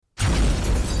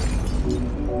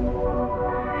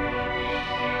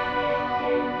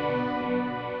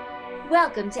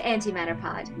Welcome to Antimatter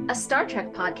Pod, a Star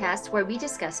Trek podcast where we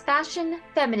discuss fashion,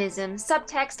 feminism,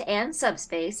 subtext, and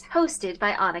subspace, hosted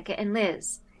by Annika and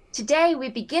Liz. Today, we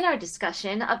begin our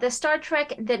discussion of the Star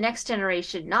Trek The Next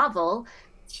Generation novel,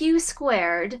 Q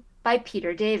Squared, by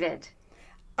Peter David.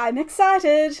 I'm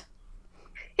excited!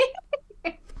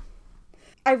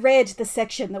 I read the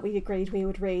section that we agreed we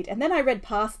would read, and then I read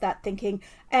past that thinking,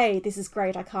 A, this is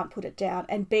great, I can't put it down,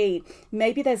 and B,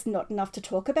 maybe there's not enough to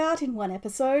talk about in one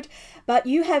episode, but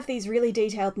you have these really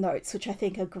detailed notes, which I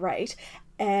think are great,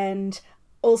 and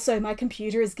also my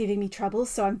computer is giving me trouble,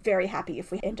 so I'm very happy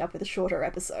if we end up with a shorter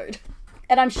episode.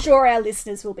 And I'm sure our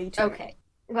listeners will be too. Okay.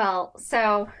 Well,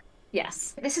 so,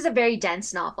 yes, this is a very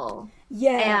dense novel.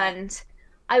 Yeah. And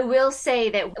I will say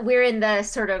that we're in the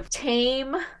sort of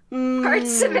tame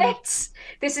parts of it.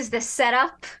 This is the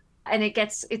setup, and it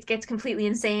gets completely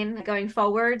insane going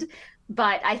forward.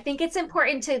 But I think it's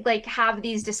important to have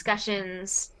these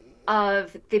discussions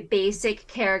of the basic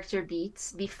character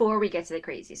beats before we get to the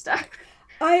crazy stuff.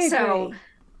 I agree. So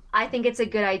I think it's a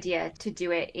good idea to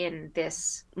do it in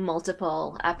this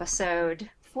multiple episode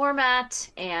format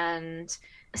and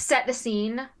set the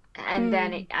scene. And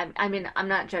then, I'm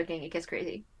not joking, it gets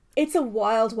crazy. It's a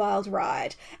wild, wild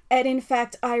ride. And in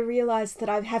fact, I realised that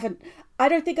I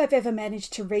don't think I've ever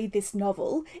managed to read this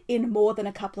novel in more than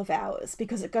a couple of hours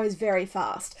because it goes very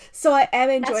fast. So I am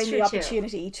enjoying the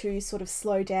opportunity to sort of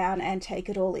slow down and take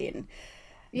it all in.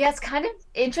 Yeah, it's kind of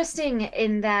interesting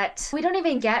in that we don't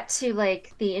even get to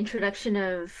the introduction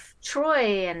of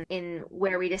Troy and in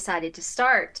where we decided to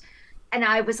start. And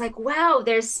I was like, wow,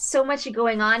 there's so much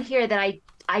going on here that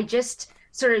I just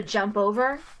sort of jump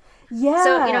over. Yeah.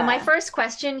 So, my first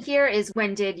question here is,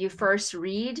 when did you first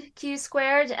read Q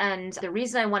Squared? And the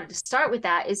reason I wanted to start with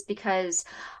that is because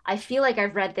I feel like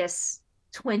I've read this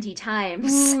 20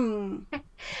 times.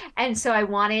 And so I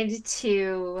wanted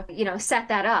to, set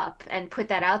that up and put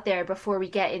that out there before we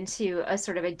get into a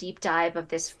sort of a deep dive of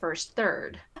this first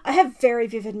third. I have very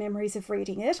vivid memories of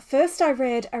reading it. First, I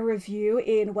read a review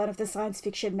in one of the science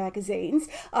fiction magazines.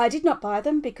 I did not buy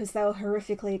them because they were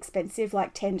horrifically expensive,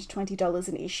 like $10 to $20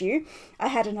 an issue. I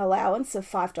had an allowance of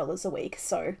 $5 a week,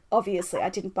 so obviously I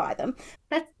didn't buy them.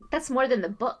 That's more than the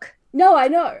book. No, I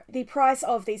know. The price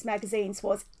of these magazines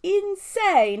was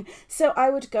insane. So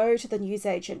I would go to the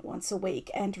newsagent once a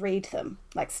week and read them,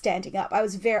 standing up. I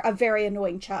was a very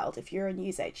annoying child if you're a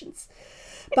newsagent.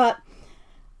 But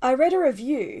I read a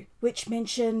review which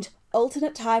mentioned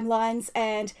alternate timelines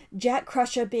and Jack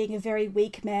Crusher being a very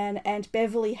weak man and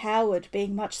Beverly Howard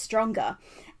being much stronger.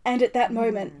 And at that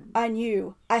moment, I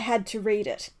knew I had to read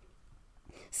it.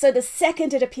 So the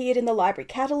second it appeared in the library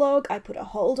catalogue, I put a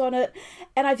hold on it,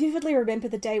 and I vividly remember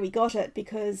the day we got it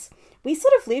because we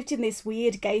sort of lived in this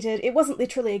weird gated, it wasn't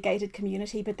literally a gated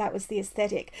community, but that was the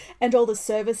aesthetic, and all the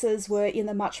services were in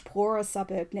the much poorer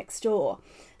suburb next door.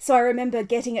 So I remember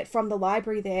getting it from the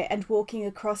library there and walking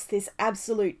across this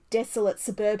absolute desolate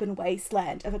suburban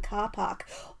wasteland of a car park,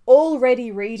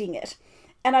 already reading it.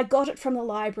 And I got it from the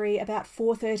library about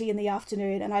 4:30 in the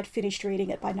afternoon, and I'd finished reading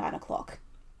it by 9 o'clock.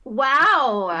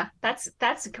 Wow,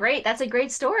 that's great. That's a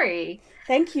great story.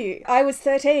 Thank you. I was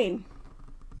 13.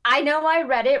 I know I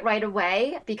read it right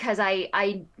away because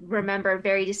I remember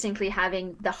very distinctly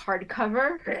having the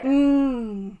hardcover.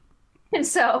 And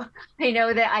so I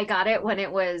know that I got it when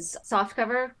it was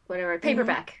softcover, whatever,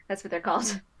 paperback. That's what they're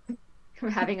called. I'm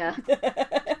having a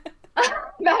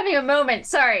I'm having a moment.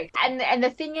 Sorry. And the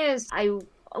thing is, I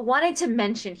wanted to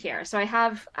mention here, so I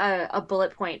have a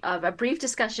bullet point of a brief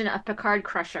discussion of Picard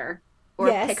Crusher, or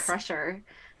Pick Crusher,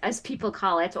 as people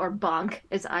call it, or Bonk,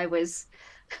 as I was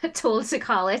told to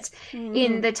call it,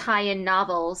 in the tie-in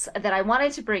novels that I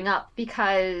wanted to bring up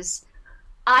because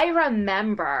I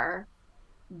remember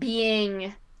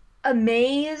being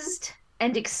amazed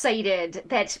and excited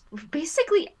that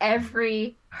basically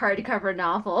every hardcover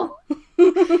novel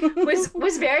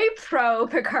was very pro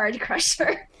Picard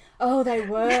Crusher. Oh, they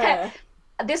were.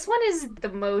 This one is the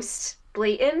most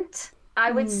blatant,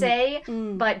 I would say,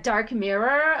 but Dark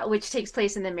Mirror, which takes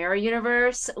place in the Mirror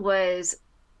universe, was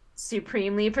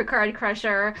supremely Picard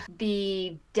Crusher.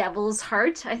 The Devil's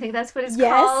Heart, I think that's what it's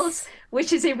called,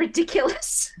 which is a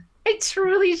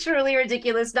truly, truly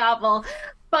ridiculous novel.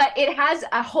 But it has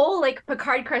a whole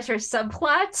Picard Crusher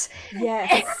subplot.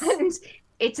 Yes. And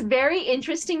it's very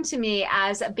interesting to me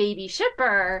as a baby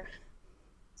shipper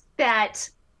that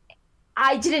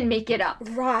I didn't make it up.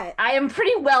 Right. I am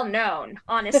pretty well known,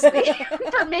 honestly,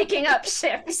 for making up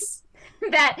ships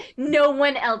that no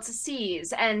one else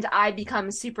sees and I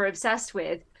become super obsessed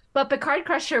with. But Picard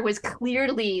Crusher was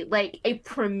clearly like a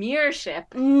premiership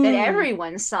that Mm.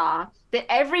 everyone saw, that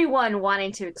everyone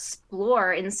wanted to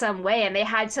explore in some way, and they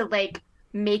had to like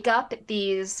make up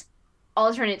these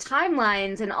alternate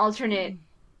timelines and alternate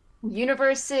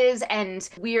universes and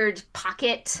weird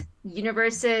pocket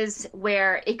universes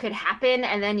where it could happen,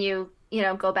 and then you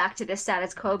go back to the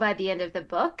status quo by the end of the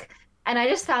book. And I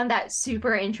just found that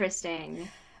super interesting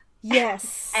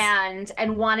Yes. and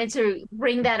wanted to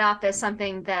bring that up as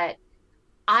something that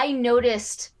I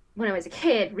noticed when I was a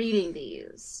kid reading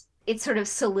these. It sort of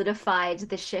solidified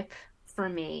the ship for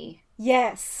me.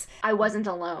 Yes. I wasn't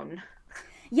alone.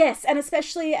 Yes, and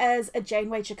especially as a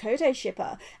Janeway Chakotay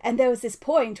shipper. And there was this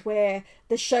point where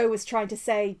the show was trying to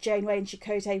say Janeway and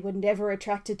Chakotay were never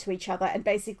attracted to each other and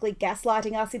basically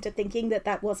gaslighting us into thinking that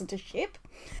that wasn't a ship,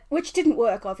 which didn't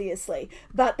work, obviously.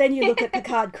 But then you look at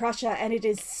Picard Crusher and it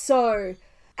is so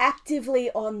actively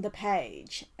on the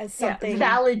page as Yeah, something.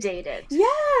 validated. Yeah!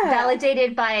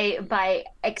 Validated by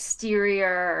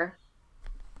exterior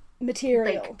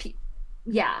Material. like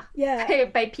yeah, Yeah.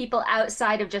 by people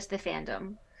outside of just the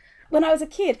fandom. When I was a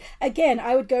kid, again,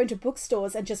 I would go into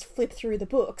bookstores and just flip through the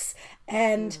books.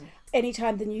 And Mm.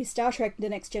 anytime the new Star Trek The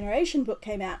Next Generation book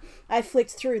came out, I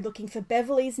flicked through looking for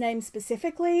Beverly's name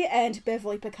specifically and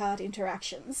Beverly Picard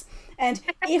interactions. And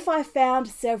if I found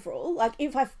several, like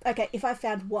if I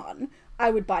found one,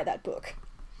 I would buy that book.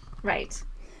 Right.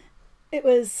 It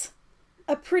was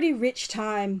a pretty rich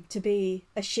time to be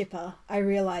a shipper, I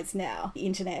realise now, the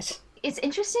internet. It's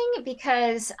interesting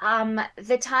because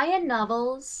the tie-in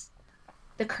novels,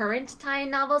 the current tie-in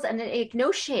novels, and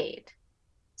no shade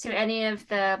to any of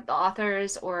the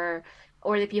authors or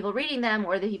the people reading them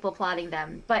or the people plotting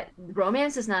them, but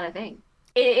romance is not a thing.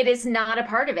 It is not a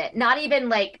part of it. Not even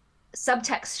like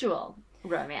subtextual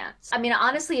romance. I mean,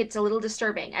 honestly, it's a little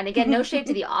disturbing. And again, no shade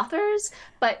to the authors,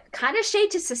 but kind of shade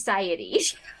to society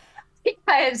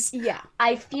because Yeah.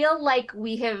 I feel like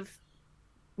we have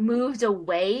moved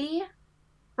away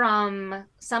from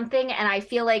something, and I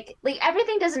feel like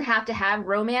everything doesn't have to have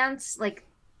romance. Like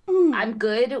Mm. I'm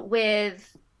good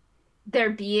with there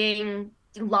being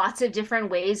lots of different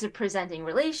ways of presenting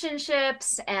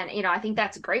relationships, and I think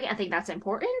that's great. I think that's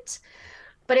important,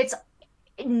 but it's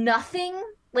nothing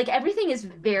like everything is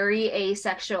very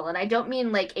asexual, and I don't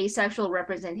mean like asexual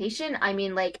representation. I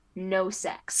mean like no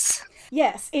sex.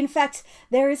 Yes, in fact,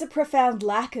 there is a profound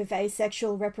lack of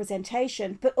asexual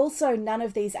representation, but also none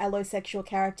of these allosexual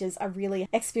characters are really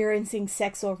experiencing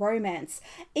sex or romance.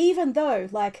 Even though,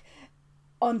 like,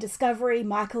 on Discovery,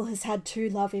 Michael has had two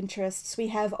love interests. We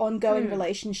have ongoing Hmm.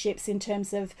 relationships in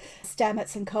terms of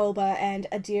Stamets and Kolber and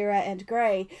Adira and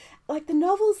Grey. Like, the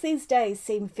novels these days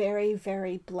seem very,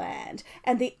 very bland.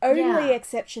 And the only Yeah.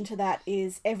 exception to that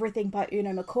is Everything by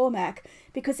Una McCormack,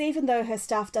 because even though her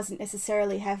stuff doesn't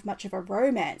necessarily have much of a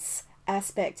romance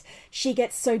aspect, she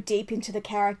gets so deep into the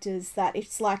characters that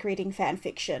it's like reading fan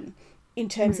fiction in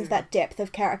terms of Hmm. that depth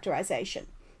of characterization.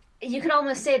 You could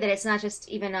almost say that it's not just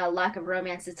even a lack of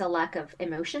romance, it's a lack of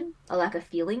emotion, a lack of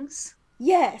feelings.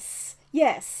 Yes,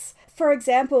 yes. For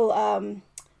example,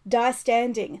 Die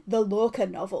Standing, the Lorca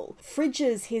novel,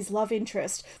 fridges his love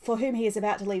interest, for whom he is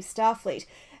about to leave Starfleet,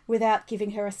 without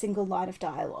giving her a single line of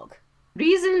dialogue.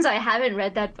 Reasons I haven't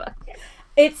read that book.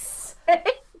 It's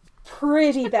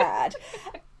pretty bad.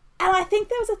 And I think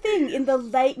there was a thing in the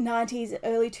late 90s,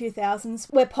 early 2000s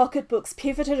where pocketbooks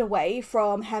pivoted away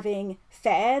from having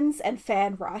fans and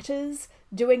fan writers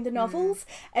doing the Mm. novels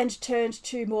and turned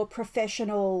to more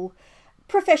professional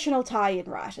tie-in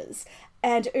writers.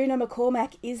 And Una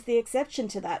McCormack is the exception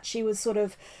to that. She was sort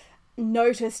of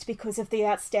noticed because of the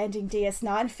outstanding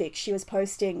DS9 fic she was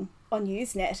posting on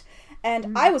Usenet.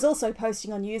 And I Mm. was also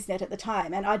posting on Usenet at the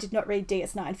time, and I did not read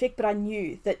DS9 fic, but I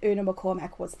knew that Una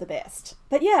McCormack was the best.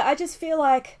 But yeah, I just feel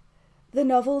like the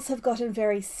novels have gotten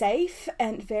very safe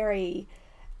and very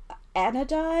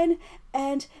anodyne,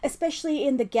 and especially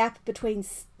in the gap between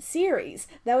series,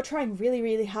 they were trying really,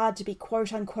 really hard to be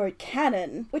quote unquote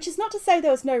canon, which is not to say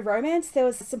there was no romance. There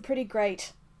was some pretty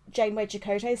great Janeway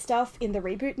Chakotay stuff in the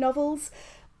reboot novels,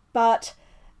 but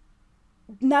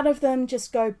none of them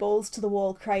just go balls to the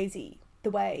wall crazy the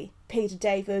way Peter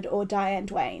David or Diane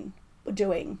Duane were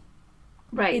doing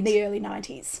in Right. the early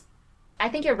 90s. I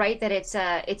think you're right that it's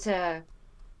a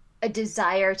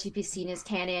desire to be seen as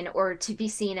canon or to be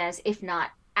seen as, if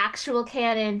not actual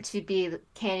canon, to be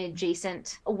canon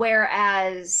adjacent.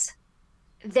 Whereas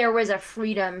there was a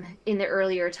freedom in the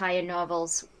earlier tie-in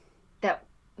novels that,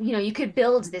 you could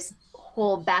build this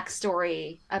whole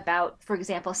backstory about, for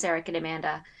example, Sarek and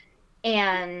Amanda,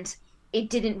 and it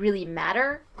didn't really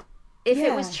matter if it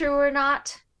Yeah. was true or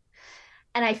not.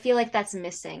 And I feel like that's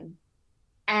missing.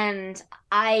 And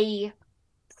I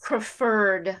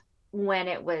preferred when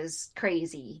it was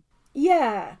crazy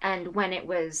Yeah. and when it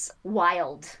was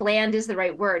wild. Bland is the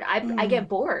right word. I Mm. get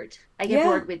bored. I get Yeah.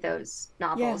 bored with those Yeah.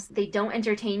 novels. They don't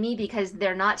entertain me because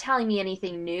they're not telling me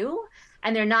anything new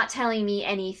and they're not telling me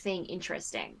anything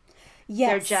interesting.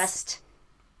 They're Yes. just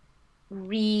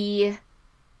readdressing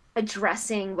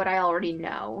what I already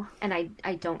know, and I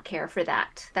don't care for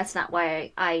that. That's not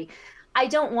why I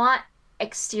don't want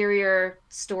exterior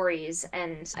stories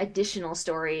and additional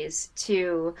stories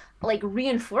to like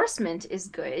reinforcement is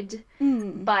good,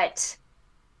 Mm. but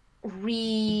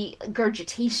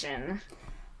regurgitation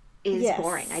is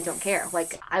boring. I don't care. Yes.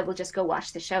 Like I will just go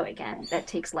watch the show again. That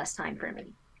takes less time for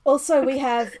me. Also, we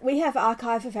have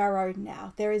archive of our own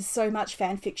now. There is so much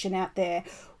fan fiction out there.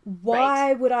 Right.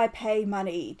 Why would I pay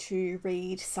money to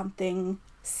read something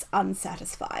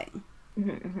unsatisfying?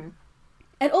 Mm-hmm.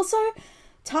 And also,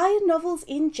 tie-in novels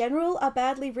in general are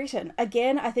badly written.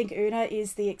 Again, I think Una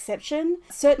is the exception.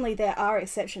 Certainly there are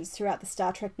exceptions throughout the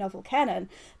Star Trek novel canon,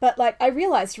 but like I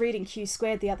realised reading Q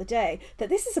Squared the other day that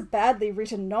this is a badly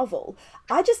written novel.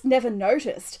 I just never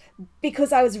noticed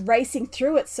because I was racing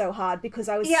through it so hard because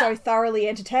I was Yeah, so thoroughly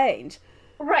entertained.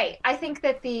 right. I think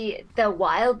that the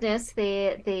wildness,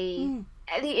 Mm.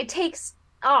 it takes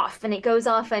off and it goes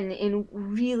off in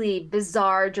really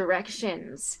bizarre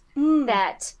directions Mm.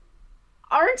 that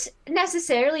aren't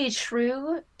necessarily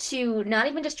true to not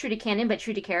even just true to canon, but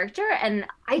true to character. And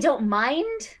I don't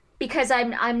mind because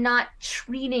I'm not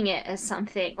treating it as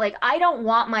something like I don't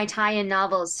want my tie-in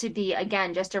novels to be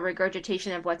again just a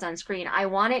regurgitation of what's on screen. I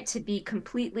want it to be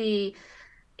completely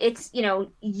it's,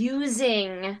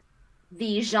 using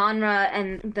the genre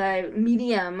and the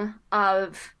medium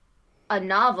of a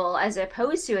novel as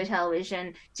opposed to a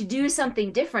television to do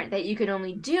something different that you could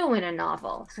only do in a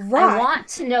novel. I Right. want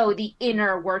to know the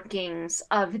inner workings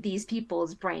of these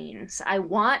people's brains. I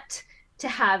want to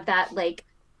have that like,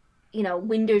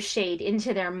 window shade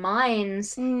into their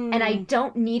minds. And I Mm.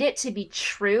 don't need it to be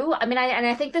true. I mean,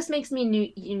 I think this makes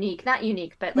me unique, not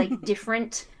unique, but like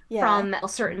different Yeah. from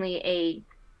certainly a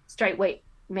straight white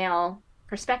male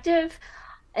perspective,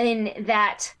 in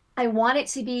that I want it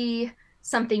to be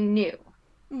something new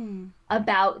Mm.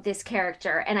 about this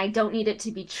character, and I don't need it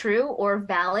to be true or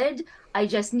valid. I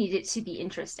just need it to be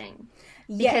interesting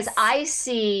because Yes. I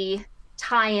see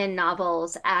tie-in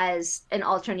novels as an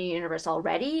alternate universe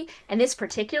already, and this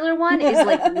particular one is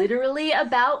like literally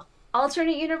about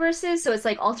alternate universes. So it's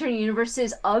like alternate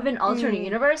universes of an alternate Mm.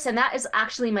 universe, and that is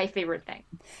actually my favorite thing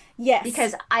Yes.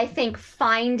 because I think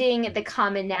finding the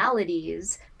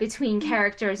commonalities between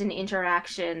characters and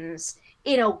interactions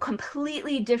in a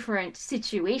completely different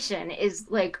situation is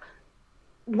like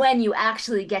when you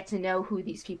actually get to know who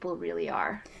these people really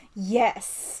are.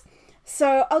 Yes.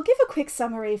 So I'll give a quick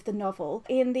summary of the novel.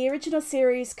 In the original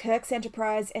series, Kirk's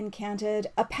Enterprise encountered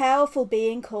a powerful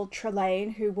being called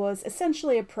Trelane, who was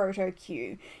essentially a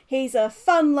proto-Q. He's a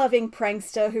fun-loving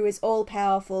prankster who is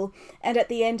all-powerful, and at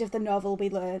the end of the novel,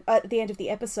 at the end of the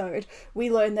episode, we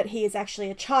learn that he is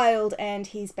actually a child, and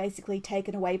he's basically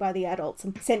taken away by the adults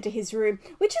and sent to his room,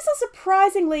 which is a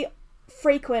surprisingly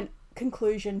frequent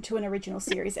conclusion to an original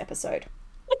series episode.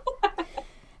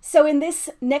 So in this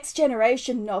Next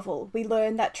Generation novel, we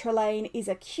learn that Trelane is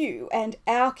a Q, and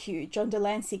our Q, John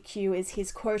Delancey Q, is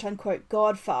his quote-unquote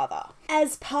godfather.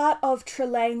 As part of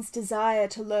Trelane's desire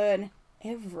to learn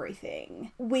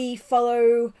everything, we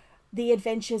follow the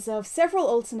adventures of three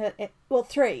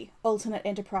alternate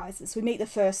enterprises. We meet the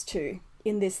first two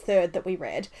in this third that we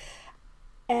read.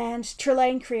 And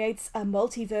Trelane creates a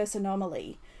multiverse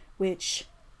anomaly, which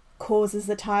causes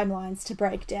the timelines to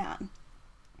break down.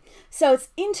 So it's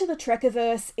into the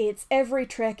Trekiverse, it's every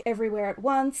Trek everywhere at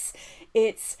once,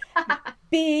 it's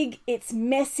big, it's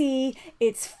messy,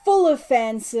 it's full of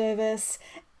fan service,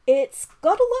 it's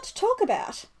got a lot to talk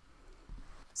about.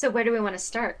 So where do we want to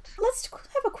start? Let's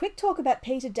have a quick talk about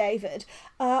Peter David.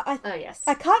 Oh, yes.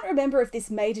 I can't remember if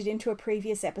this made it into a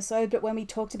previous episode, but when we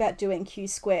talked about doing Q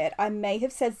Squared, I may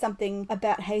have said something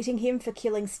about hating him for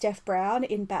killing Steph Brown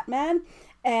in Batman,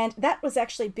 and that was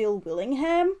actually Bill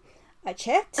Willingham. I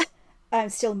checked. I'm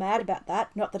still mad about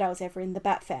that. Not that I was ever in the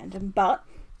Bat fandom, but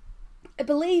I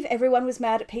believe everyone was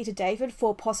mad at Peter David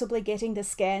for possibly getting the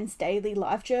Scans Daily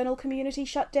Live Journal community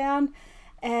shut down.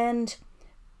 And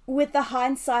with the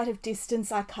hindsight of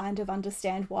distance, I kind of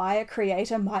understand why a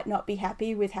creator might not be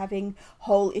happy with having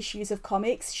whole issues of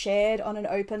comics shared on an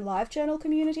open live journal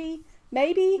community.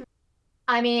 Maybe?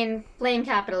 I mean, blame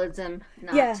capitalism, Yeah.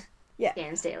 not Yeah.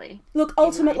 Scans Daily. Look, In my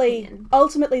ultimately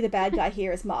opinion. the bad guy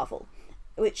here is Marvel,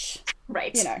 which,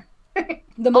 Right. you know,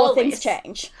 the more things Always.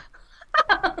 change.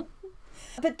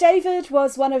 But David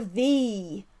was one of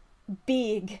the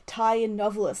big tie-in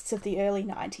novelists of the early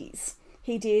 90s.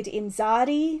 He did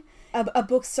Imzadi, a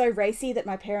book so racy that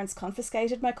my parents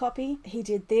confiscated my copy. He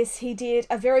did this. He did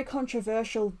a very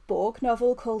controversial Borg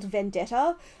novel called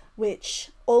Vendetta,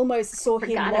 which almost saw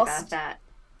him lost. Forgot about that.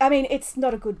 I mean, it's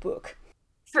not a good book.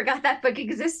 Forgot that book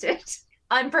existed.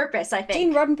 On purpose, I think.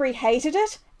 Gene Roddenberry hated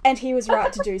it, and he was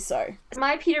right to do so.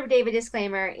 My Peter David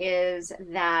disclaimer is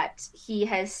that he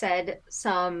has said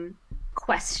some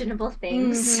questionable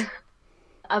things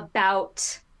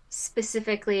about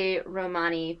specifically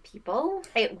Romani people.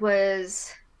 It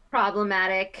was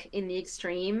problematic in the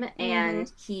extreme, and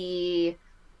he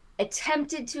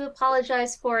attempted to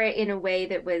apologize for it in a way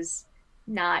that was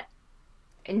not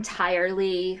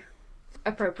entirely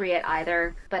appropriate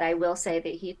either. But I will say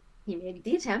that he made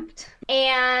the attempt.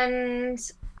 And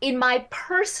in my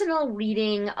personal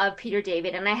reading of Peter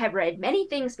David, and I have read many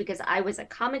things because I was a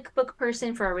comic book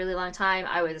person for a really long time.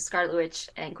 I was a Scarlet Witch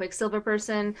and Quicksilver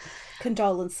person.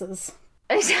 Condolences.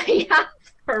 Yeah,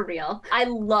 for real. I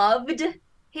loved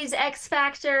his X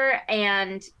Factor,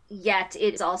 and yet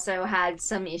it also had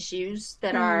some issues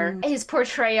that are his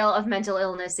portrayal of mental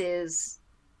illness is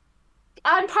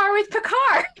on par with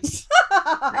Picard.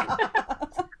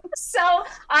 So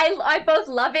I both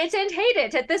love it and hate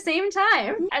it at the same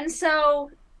time. And so,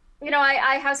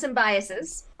 I have some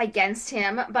biases against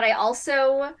him, but I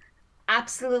also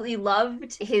absolutely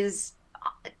loved his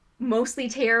mostly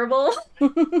terrible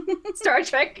Star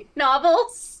Trek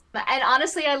novels. And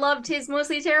honestly, I loved his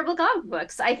mostly terrible comic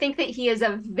books. I think that he is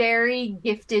a very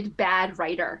gifted bad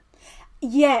writer.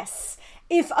 Yes.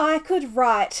 If I could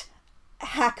write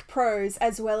hack prose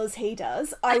as well as he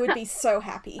does, I would be so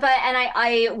happy. But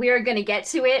we are going to get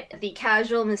to it. The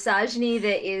casual misogyny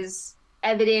that is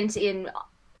evident in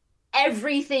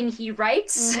everything he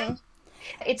writes,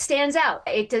 it stands out.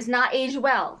 It does not age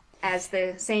well, as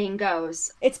the saying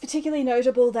goes. It's particularly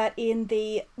notable that in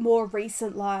the more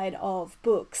recent line of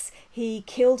books, he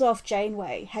killed off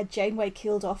Janeway, had Janeway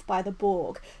killed off by the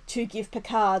Borg to give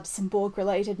Picard some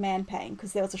Borg-related man pain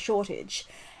because there was a shortage.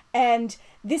 And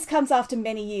this comes after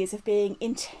many years of being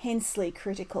intensely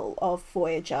critical of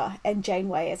Voyager and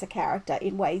Janeway as a character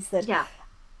in ways that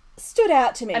stood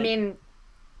out to me. I mean,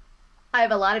 I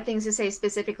have a lot of things to say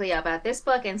specifically about this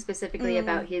book and specifically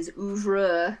about his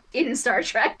oeuvre in Star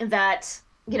Trek that,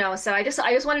 so I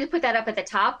just wanted to put that up at the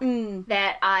top,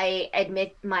 that I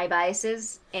admit my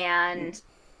biases and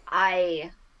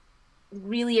I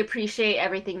really appreciate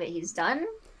everything that he's done.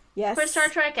 Yes. For Star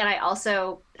Trek, and I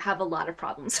also have a lot of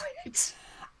problems with it.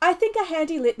 I think a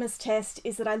handy litmus test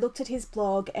is that I looked at his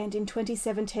blog, and in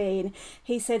 2017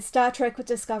 he said Star Trek with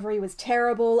Discovery was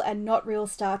terrible and not real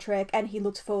Star Trek, and he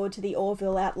looked forward to the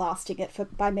Orville outlasting it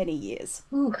by many years.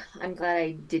 Ooh, I'm glad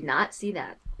I did not see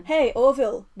that. Hey,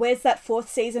 Orville, where's that 4th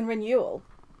season renewal?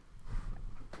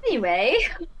 Anyway.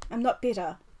 I'm not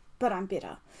bitter, but I'm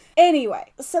bitter.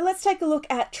 Anyway, so let's take a look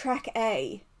at Track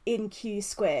A in Q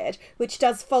Squared, which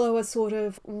does follow a sort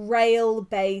of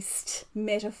rail-based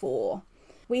metaphor.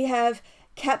 We have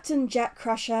Captain Jack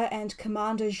Crusher and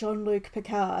Commander Jean-Luc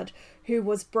Picard, who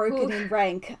was broken in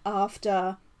rank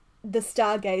after the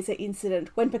Stargazer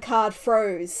incident, when Picard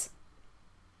froze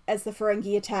as the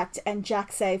Ferengi attacked and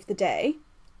Jack saved the day.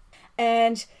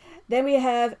 And then we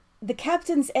have the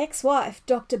captain's ex-wife,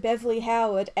 Dr. Beverly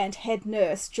Howard, and head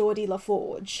nurse, Geordie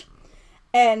LaForge.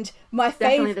 And my favorite...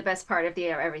 Definitely the best part of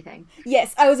everything.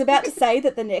 Yes, I was about to say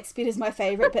that the next bit is my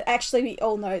favourite, but actually we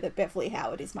all know that Beverly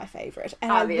Howard is my favourite.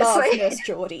 And obviously. I love Nurse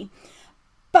Geordie.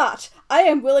 But I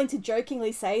am willing to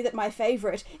jokingly say that my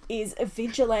favourite is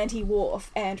Vigilante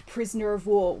Worf and Prisoner of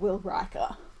War Will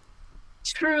Riker.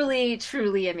 Truly,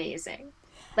 truly amazing.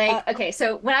 Okay,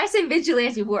 so when I say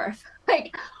Vigilante Worf,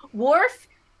 Worf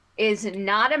is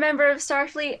not a member of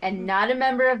Starfleet and not a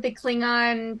member of the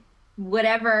Klingon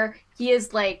whatever. He is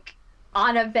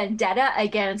on a vendetta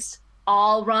against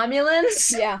all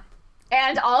Romulans. Yeah.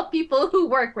 And all people who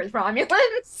work with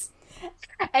Romulans.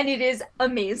 And it is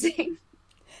amazing.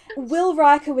 Will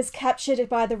Riker was captured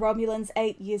by the Romulans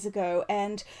 8 years ago,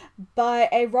 and by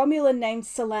a Romulan named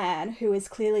Salan, who is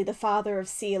clearly the father of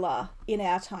Sela in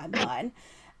our timeline,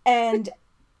 and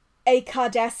a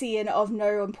Cardassian of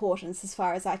no importance as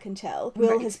far as I can tell.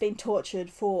 Will has been tortured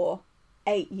for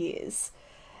 8 years.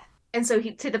 And so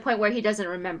to the point where he doesn't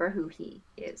remember who he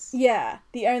is. Yeah,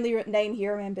 the only name he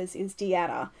remembers is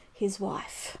Deanna, his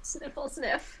wife. Sniffle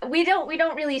sniff. We don't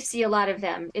really see a lot of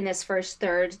them in this first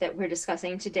third that we're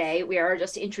discussing today. We are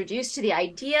just introduced to the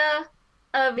idea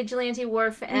of Vigilante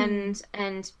Worf and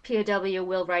POW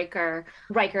Will Riker.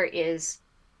 Riker is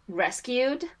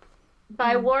rescued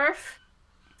by Worf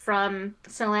from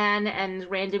Celan and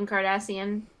random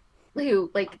Cardassian who,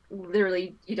 like,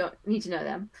 literally, you don't need to know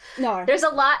them. No. There's a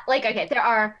lot, like, okay, there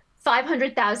are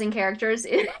 500,000 characters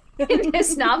in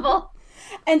this novel.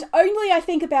 And only, I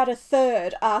think, about a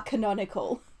third are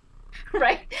canonical.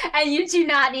 Right? And you do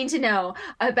not need to know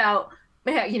about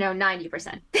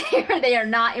 90%. They are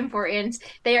not important.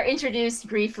 They are introduced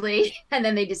briefly and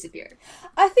then they disappear.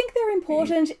 I think they're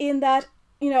important in that,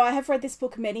 I have read this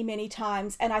book many, many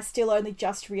times, and I still only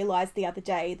just realised the other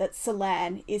day that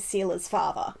Celan is Seela's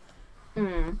father.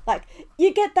 Like,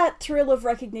 you get that thrill of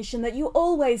recognition that you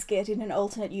always get in an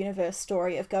alternate universe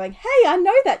story of going, hey, I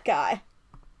know that guy.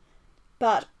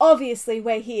 But obviously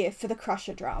we're here for the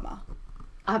Crusher drama.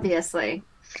 Obviously.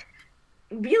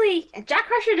 Really, Jack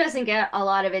Crusher doesn't get a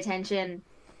lot of attention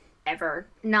ever.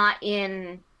 Not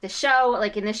in the show.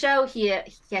 Like, in the show, he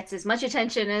gets as much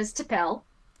attention as T'Pel.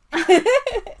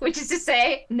 Which is to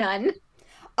say, none.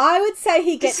 I would say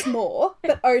he gets more,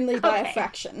 but only by a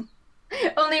fraction.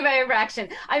 Only by a fraction.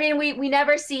 I mean, we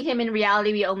never see him in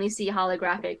reality. We only see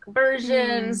holographic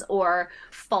versions or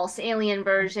false alien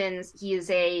versions. He is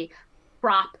a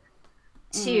prop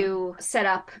to set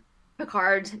up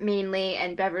Picard mainly,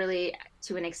 and Beverly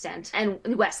to an extent, and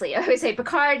Wesley. I always say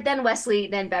Picard, then Wesley,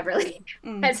 then Beverly.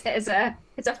 It's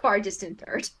a far distant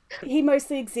third. He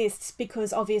mostly exists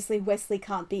because obviously Wesley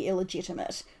can't be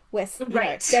illegitimate.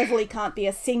 Beverly can't be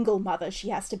a single mother. She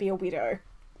has to be a widow.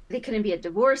 There couldn't be a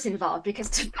divorce involved because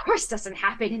divorce doesn't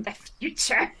happen in the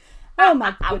future. Oh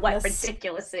my goodness. What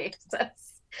ridiculous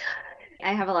existence.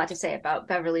 I have a lot to say about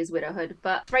Beverly's widowhood,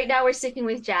 but right now we're sticking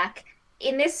with Jack.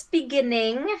 In this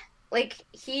beginning, like,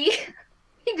 he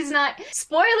does not...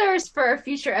 Spoilers for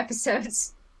future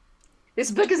episodes.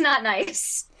 This book is not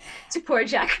nice to poor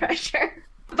Jack Crusher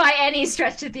by any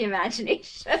stretch of the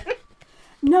imagination.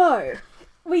 No.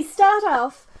 We start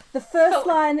off, the first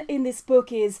line in this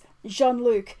book is,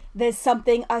 Jean-Luc, there's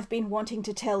something I've been wanting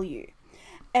to tell you.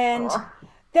 And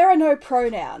there are no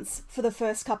pronouns for the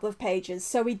first couple of pages,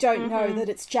 so we don't know that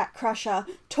it's Jack Crusher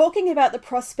talking about the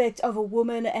prospect of a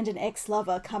woman and an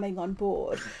ex-lover coming on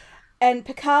board. And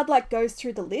Picard, goes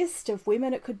through the list of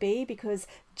women it could be, because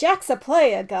Jack's a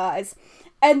player, guys.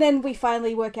 And then we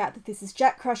finally work out that this is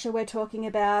Jack Crusher we're talking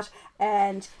about,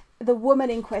 and the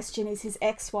woman in question is his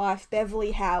ex-wife,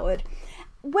 Beverly Howard.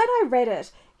 When I read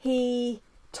it, he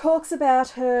talks about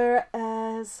her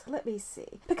as... Let me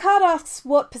see. Picard asks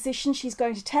what position she's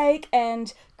going to take,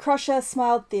 and Crusher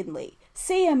smiled thinly.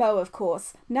 CMO, of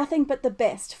course. Nothing but the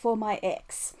best for my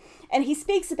ex. And he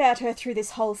speaks about her through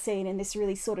this whole scene in this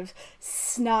really sort of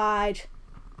snide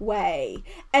way.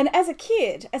 And as a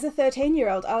kid, as a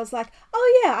 13-year-old, I was like,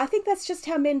 oh yeah, I think that's just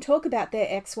how men talk about their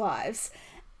ex-wives.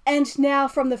 And now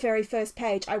from the very first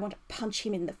page, I want to punch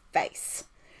him in the face.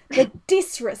 The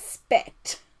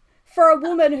disrespect for a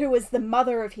woman who was the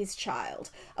mother of his child,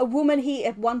 a woman he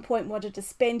at one point wanted to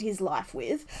spend his life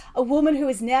with, a woman who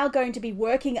is now going to be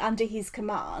working under his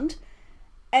command,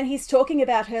 and he's talking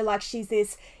about her like she's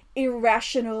this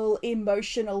irrational,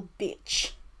 emotional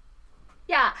bitch.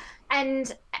 Yeah,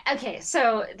 and okay,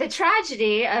 so the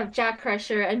tragedy of Jack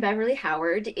Crusher and Beverly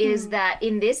Howard is that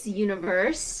in this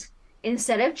universe,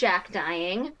 instead of Jack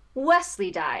dying,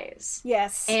 Wesley dies.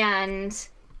 Yes. And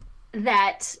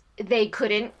that they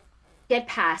couldn't get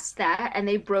past that, and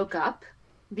they broke up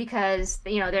because,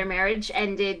 their marriage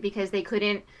ended because they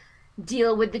couldn't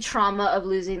deal with the trauma of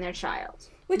losing their child.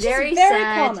 Which is very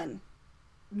sad, common.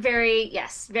 Very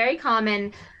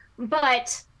common.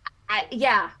 But,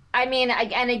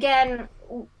 again,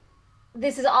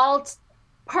 this is all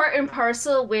part and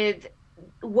parcel with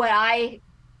what I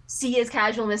see as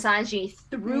casual misogyny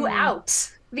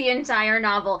throughout the entire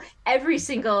novel. Every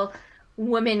single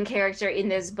woman character in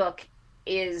this book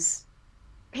is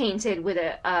painted with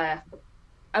a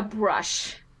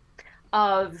brush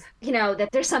of, that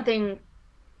there's something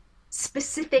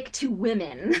specific to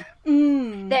women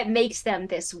that makes them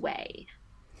this way.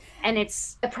 And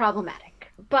it's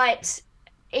problematic. But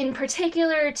in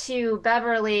particular to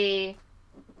Beverly,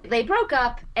 they broke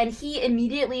up and he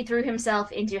immediately threw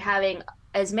himself into having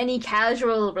as many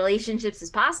casual relationships as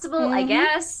possible, I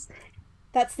guess.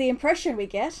 That's the impression we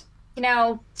get.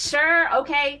 Sure,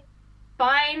 okay,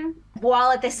 fine.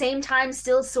 While at the same time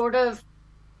still sort of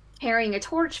carrying a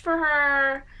torch for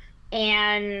her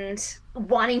and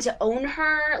wanting to own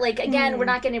her. Like, again, we're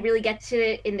not going to really get to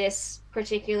it in this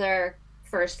particular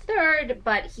first third,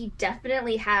 but he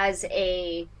definitely has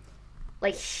a,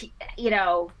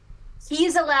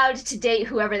 he's allowed to date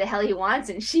whoever the hell he wants,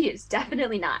 and she is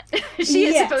definitely not. She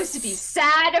is supposed to be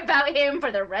sad about him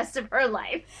for the rest of her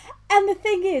life. And the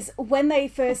thing is, when they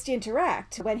first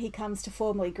interact, when he comes to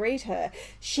formally greet her,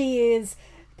 she is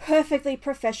perfectly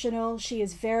professional. She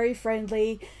is very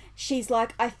friendly. She's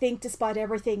like, I think despite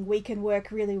everything, we can work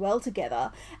really well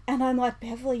together. And I'm like,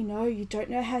 Beverly, no, you don't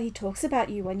know how he talks about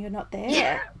you when you're not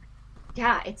there.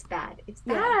 Yeah, it's bad. It's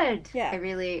bad. Yeah.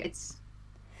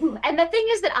 And the thing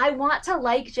is that I want to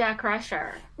like Jack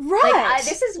Crusher. Right. Like,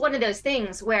 this is one of those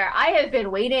things where I have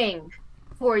been waiting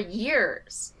for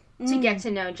years to get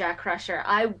to know Jack Crusher.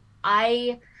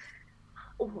 I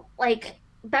like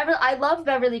Beverly. I love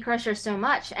Beverly Crusher so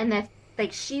much, and that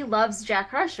like she loves Jack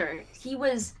Crusher. He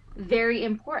was very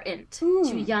important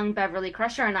to young Beverly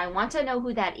Crusher, and I want to know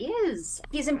who that is.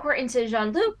 He's important to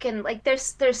Jean-Luc, and like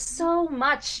there's so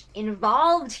much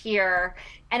involved here,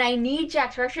 and I need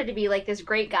Jack Crusher to be like this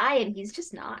great guy, and he's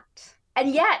just not.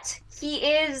 And yet he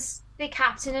is the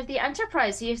captain of the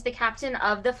Enterprise. He is the captain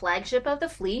of the flagship of the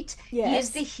fleet. Yes. He is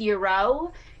the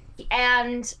hero.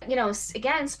 And, you know,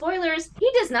 again, spoilers, he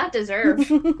does not deserve,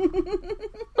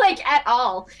 like, at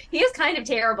all. He is kind of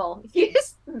terrible. He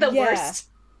is the worst.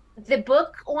 The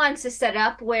book wants to set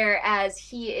up, whereas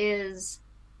he is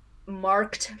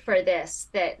marked for this,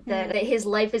 that his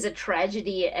life is a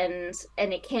tragedy and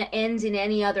it can't end in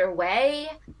any other way,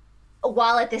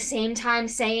 while at the same time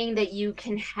saying that you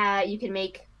can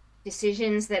make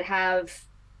decisions that have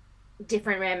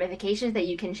different ramifications, that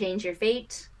you can change your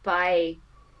fate by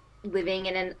living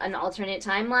in an alternate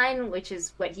timeline, which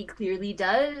is what he clearly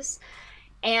does.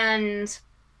 And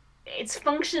it's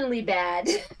functionally bad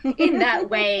in that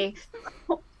way,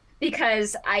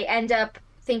 because I end up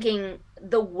thinking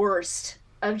the worst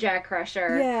of Jack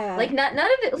Crusher. Yeah. Like, none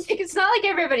of it, like, it's not like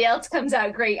everybody else comes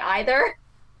out great either,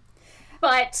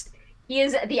 but he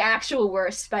is the actual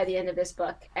worst by the end of this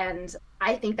book, and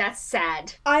I think that's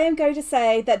sad. I am going to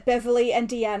say that Beverly and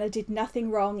Deanna did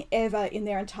nothing wrong ever in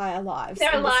their entire lives.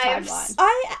 Timeline.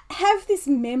 I have this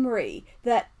memory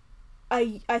that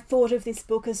I thought of this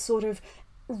book as sort of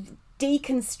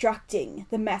deconstructing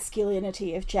the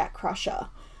masculinity of Jack Crusher.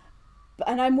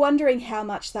 And I'm wondering how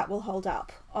much that will hold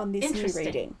up on this new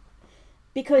reading.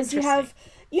 Because you have,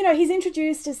 you know, he's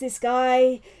introduced as this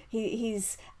guy,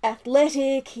 he's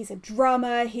athletic, he's a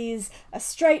drummer, he's a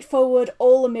straightforward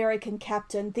all-American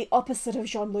captain, the opposite of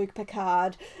Jean-Luc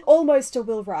Picard, almost a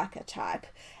Will Riker type.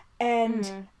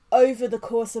 And over the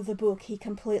course of the book, he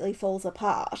completely falls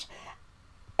apart.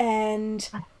 And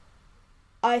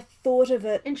I thought of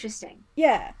it... Interesting.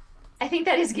 Yeah. I think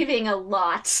that is giving a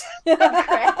lot of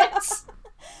credit.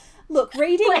 Look,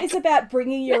 reading is about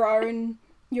bringing your own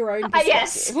perspective.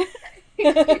 Yes.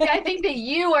 I think that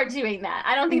you are doing that.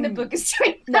 I don't think the book is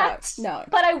doing that. No.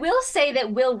 But I will say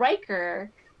that Will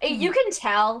Riker, you can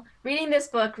tell, reading this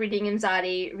book, reading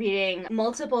Imzadi, reading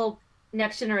multiple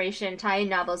Next Generation tie-in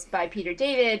novels by Peter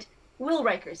David, Will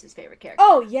Riker is his favorite character.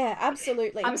 Oh, yeah,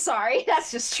 absolutely. I'm sorry,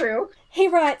 that's just true. He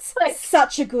writes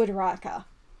such a good Riker.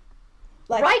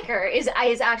 Riker is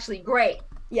actually great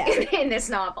in this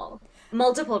novel.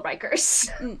 Multiple Rikers.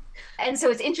 And so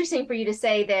it's interesting for you to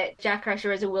say that Jack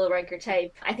Crusher is a Will Riker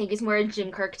type. I think he's more a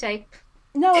Jim Kirk type.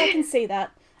 No, I can see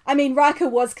that. I mean, Riker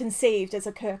was conceived as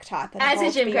a Kirk type. And as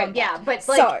a Jim Kirk, yeah. But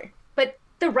but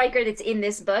the Riker that's in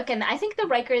this book, and I think the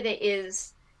Riker that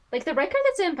is, like, the Riker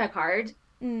that's in Picard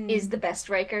is the best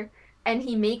Riker. And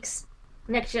he makes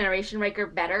Next Generation Riker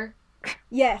better.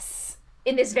 Yes.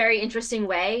 In this very interesting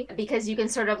way, because you can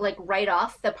sort of like write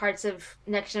off the parts of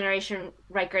Next Generation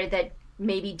Riker that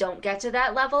maybe don't get to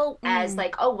that level as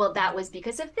like, oh, well, that was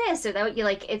because of this, or that, you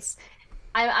like,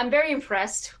 I'm very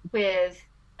impressed with,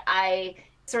 I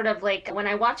sort of like, when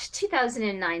I watched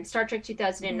 2009, Star Trek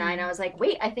 2009, I was like,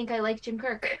 wait, I think I like Jim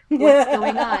Kirk. What's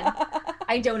going on?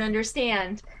 I don't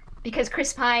understand. Because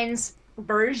Chris Pine's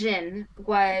version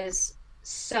was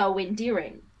so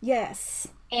endearing. Yes.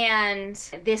 And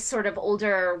this sort of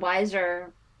older,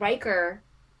 wiser Riker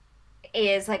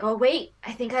is like, oh, wait,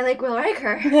 I think I like Will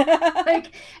Riker.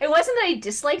 Like, it wasn't that I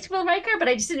disliked Will Riker, but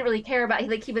I just didn't really care about,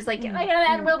 he was like, oh,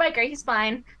 yeah, Will Riker, he's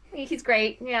fine. He's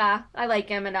great. Yeah, I like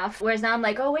him enough. Whereas now I'm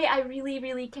like, oh, wait, I really,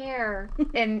 really care.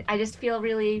 And I just feel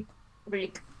really,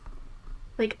 really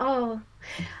like, oh.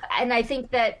 And I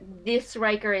think that this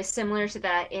Riker is similar to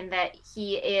that in that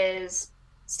he is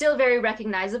still very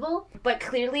recognizable, but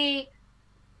clearly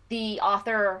the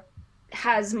author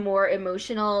has more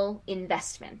emotional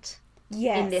investment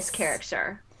in this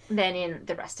character than in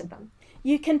the rest of them.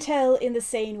 You can tell in the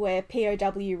scene where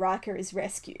POW Riker is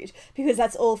rescued, because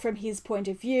that's all from his point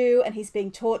of view, and he's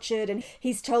being tortured, and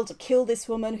he's told to kill this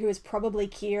woman who is probably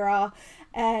Kira,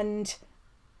 and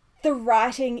the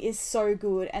writing is so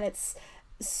good, and it's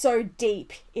so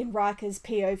deep in Riker's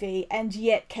POV, and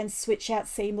yet can switch out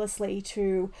seamlessly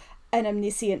to an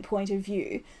omniscient point of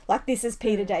view. Like, this is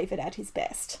Peter David at his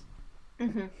best.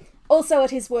 Also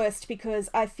at his worst, because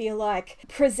I feel like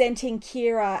presenting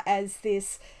Kira as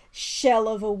this shell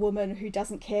of a woman who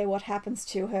doesn't care what happens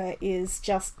to her is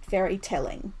just very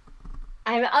telling.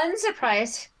 I'm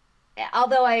unsurprised,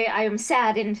 although I am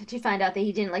saddened to find out that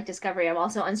he didn't like Discovery. I'm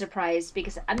also unsurprised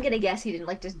because I'm gonna guess he didn't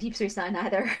like Deep Space Nine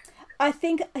either. I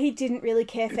think he didn't really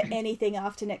care for anything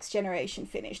after Next Generation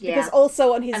finished. Yeah. Because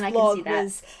also on his And I can see blog that.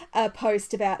 was a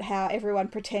post about how everyone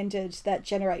pretended that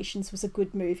Generations was a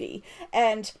good movie.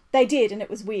 And they did, and it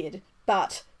was weird.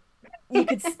 But you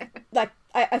could,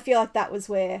 I feel like that was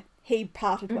where he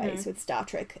parted ways with Star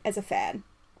Trek as a fan.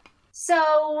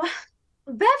 So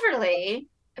Beverly's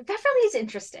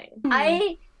interesting.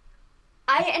 I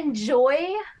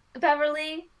enjoy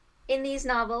Beverly in these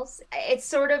novels. It's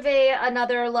sort of a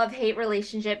another love-hate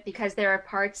relationship because there are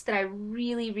parts that I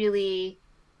really, really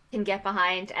can get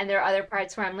behind, and there are other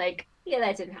parts where I'm like, yeah,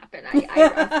 that didn't happen.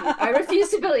 I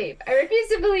refuse to believe. I refuse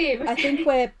to believe. I think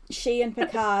where she and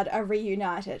Picard are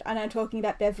reunited, and I'm talking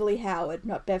about Beverly Howard,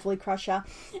 not Beverly Crusher,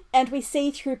 and we see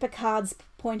through Picard's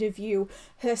point of view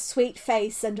her sweet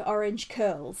face and orange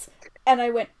curls. And I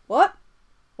went, what?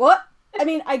 What? I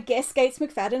mean, I guess Gates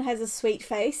McFadden has a sweet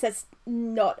face. That's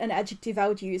not an adjective I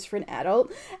would use for an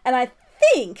adult. And I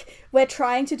think we're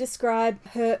trying to describe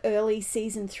her early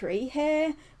season 3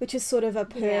 hair, which is sort of a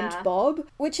permed bob,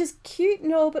 which is cute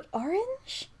and all, but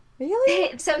orange?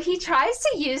 Really? So he tries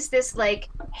to use this like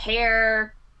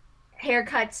haircuts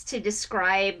to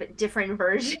describe different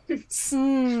versions. So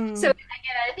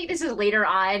again, I think this is later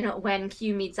on when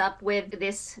Q meets up with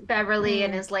this Beverly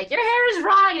and is like, "Your hair is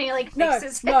wrong," and he like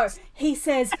fixes it. No, he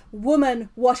says, "Woman,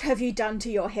 what have you done to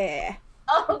your hair?"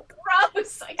 Oh,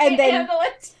 gross! I can't handle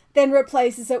it. Then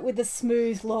replaces it with the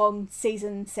smooth, long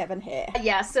season 7 hair.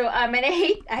 Yeah. So and I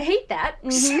hate that.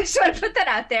 So I put that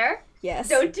out there. Yes.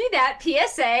 Don't do that.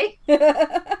 PSA.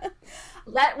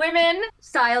 Let women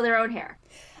style their own hair.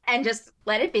 And just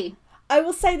let it be. I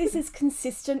will say this is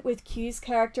consistent with Q's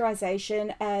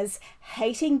characterization as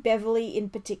hating Beverly in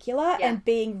particular and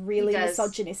being really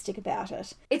misogynistic about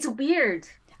it. It's weird.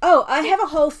 Oh, I have a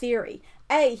whole theory.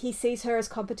 A, he sees her as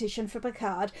competition for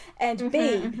Picard, and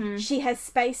B, she has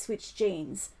space switch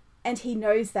genes, and he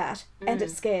knows that, and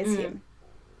it scares him.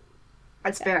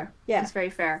 That's fair. Yeah. That's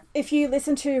very fair. If you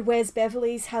listen to Where's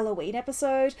Beverly's Halloween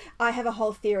episode, I have a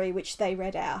whole theory which they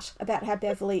read out about how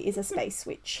Beverly is a space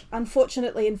switch.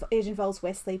 Unfortunately, it involves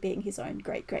Wesley being his own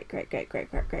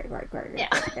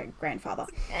great-great-great-great-great-great-great-great-grandfather.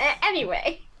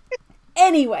 Anyway.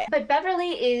 But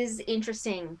Beverly is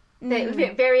interesting.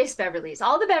 The various Beverlys.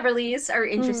 All the Beverlys are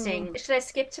interesting. Should I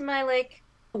skip to my, like,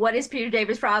 what is Peter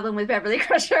David's problem with Beverly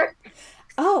Crusher?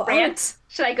 Rant?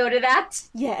 Should I go to that?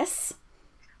 Yes.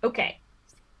 Okay.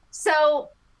 So,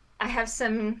 I have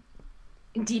some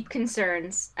deep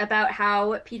concerns about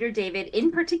how Peter David,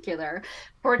 in particular,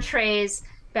 portrays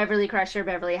Beverly Crusher,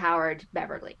 Beverly Howard,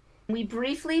 Beverly. We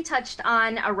briefly touched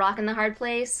on A Rock in the Hard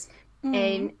Place,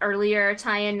 an earlier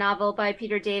tie-in novel by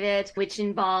Peter David, which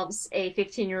involves a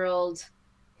 15-year-old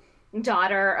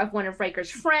daughter of one of Riker's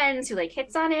friends who, like,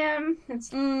 hits on him. That's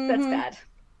bad.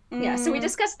 Yeah, so we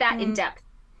discussed that in depth.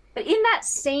 But in that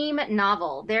same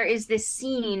novel, there is this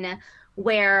scene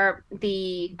where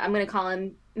I'm going to call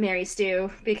him Mary Sue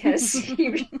because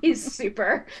Peter David's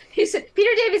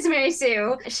Mary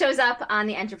Sue shows up on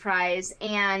the Enterprise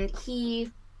and he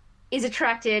is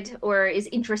attracted or is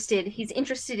interested. He's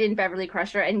interested in Beverly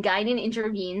Crusher and Guinan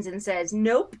intervenes and says,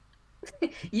 "Nope.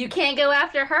 You can't go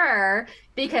after her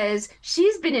because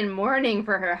she's been in mourning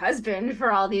for her husband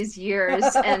for all these years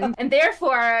and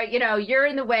therefore, you're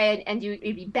in the way and you'd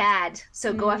be bad.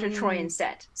 So go after Troy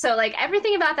instead." So like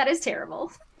everything about that is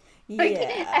terrible. Like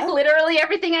literally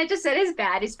everything I just said is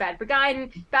bad. It's bad for Guinan,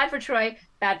 bad for Troy,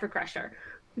 bad for Crusher.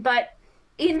 But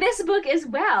in this book as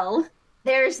well,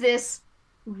 there's this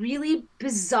really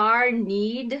bizarre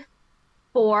need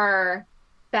for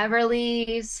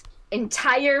Beverly's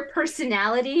entire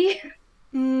personality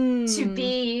to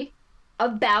be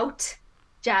about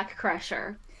Jack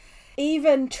Crusher.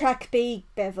 Even Track B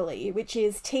Beverly, which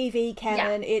is TV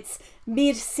canon, it's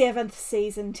mid-7th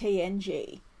season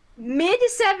TNG.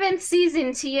 Mid-7th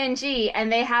season TNG,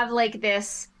 and they have like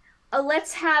this, and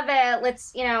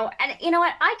you know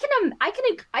what, I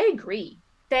agree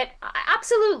that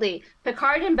absolutely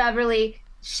Picard and Beverly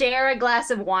share a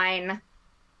glass of wine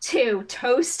to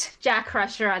toast Jack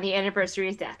Crusher on the anniversary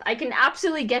of his death. I can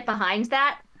absolutely get behind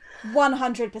that.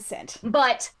 100%.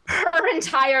 But her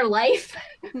entire life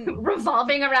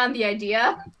revolving around the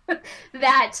idea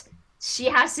that she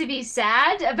has to be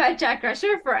sad about Jack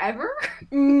Crusher forever?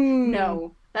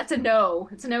 No. That's a no.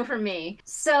 It's a no for me.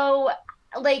 So,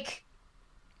 like,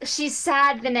 she's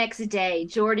sad the next day.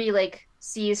 Geordi, like,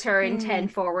 sees her in Mm. 10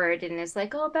 forward and is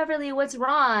like, "Oh, Beverly, what's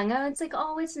wrong?" Oh, it's like,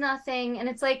 "Oh, it's nothing." And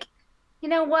it's like, you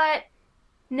know what?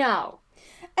 No.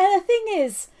 And the thing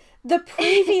is, the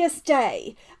previous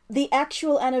day, the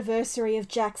actual anniversary of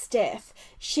Jack's death,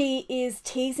 she is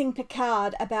teasing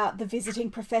Picard about the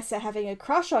visiting professor having a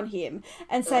crush on him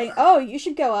and saying, "Oh, you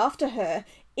should go after her,"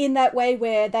 in that way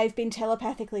where they've been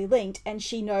telepathically linked and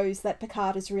she knows that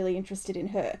Picard is really interested in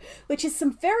her, which is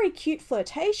some very cute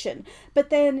flirtation. But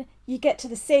then you get to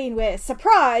the scene where,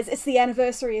 surprise, it's the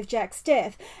anniversary of Jack's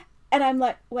death. And I'm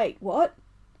like, wait, what?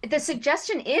 The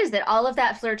suggestion is that all of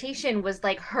that flirtation was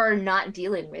like her not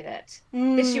dealing with it.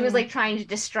 That she was Mm. like trying to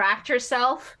distract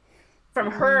herself from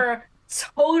her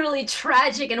totally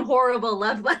tragic and horrible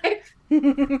love life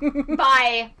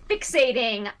by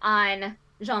fixating on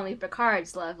Jean-Luc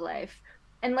Picard's love life.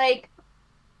 And like,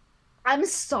 I'm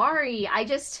sorry.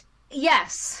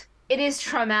 Yes, it is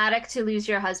traumatic to lose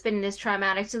your husband. It is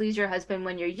traumatic to lose your husband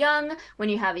when you're young, when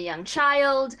you have a young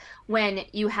child, when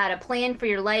you had a plan for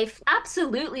your life.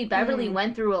 Absolutely, Beverly Mm.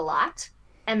 went through a lot,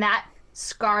 and that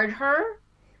scarred her,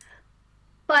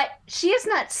 but she is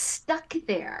not stuck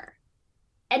there.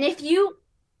 And if you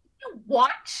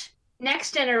watch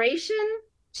Next Generation,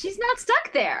 she's not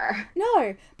stuck there.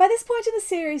 No, by this point in the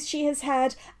series, she has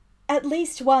had at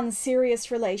least one serious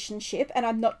relationship, and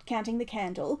I'm not counting the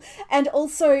candle, and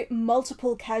also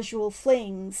multiple casual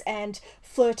flings and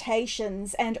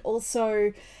flirtations, and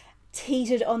also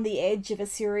teetered on the edge of a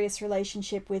serious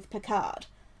relationship with Picard.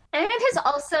 And has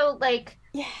also like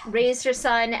Yeah. raised her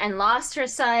son and lost her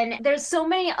son. There's so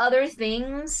many other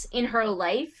things in her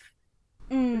life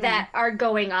Mm. that are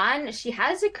going on. She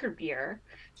has a career,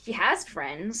 she has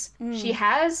friends, she Mm.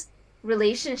 has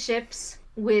relationships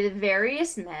with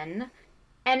various men,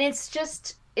 and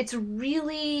it's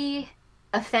really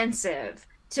offensive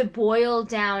to boil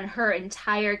down her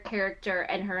entire character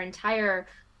and her entire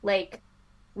like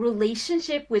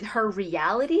relationship with her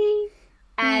reality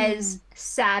Mm. as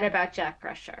sad about Jack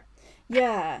Crusher.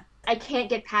 Yeah. I can't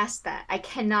get past that. I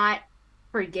cannot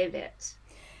forgive it.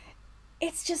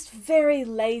 It's just very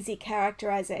lazy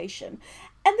characterization.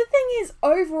 And the thing is,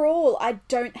 overall, I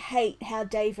don't hate how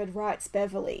David writes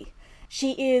Beverly.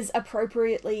 She is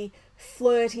appropriately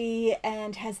flirty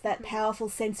and has that powerful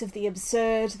sense of the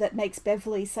absurd that makes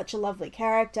Beverly such a lovely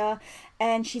character,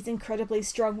 and she's incredibly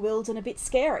strong willed and a bit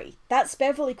scary. That's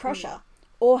Beverly Crusher.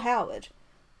 Or Howard.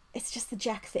 It's just the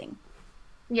Jack thing.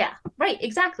 Yeah, right,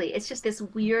 exactly. It's just this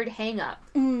weird hang up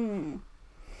Mm.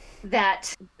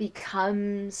 that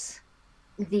becomes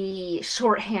the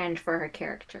shorthand for her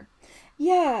character.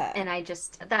 Yeah. And I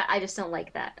just don't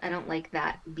like that. I don't like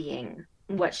that being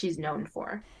what she's known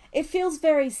for. It feels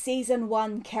very season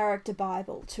one character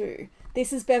Bible, too.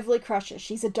 This is Beverly Crusher.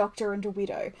 She's a doctor and a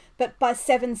widow. But by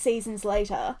 7 seasons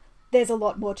later, there's a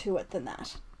lot more to it than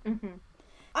that. Mm-hmm.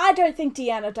 I don't think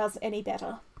Deanna does any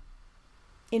better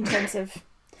in terms of.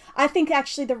 I think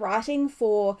actually the writing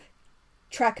for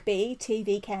Track B,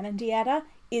 TV Canon Deanna,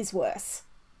 is worse.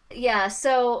 Yeah,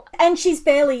 so And she's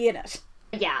barely in it.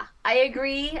 yeah, I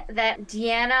agree that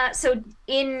Deanna. So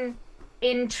in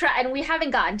track, and we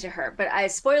haven't gotten to her, but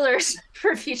spoilers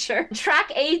for future.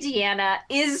 Track A Deanna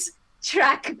is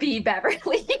Track B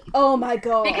Beverly Oh my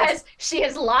god. because she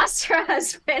has lost her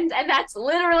husband, and that's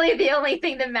literally the only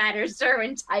thing that matters to her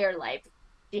entire life.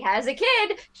 She has a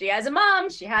kid, she has a mom,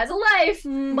 she has a life,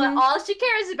 but all she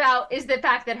cares about is the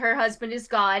fact that her husband is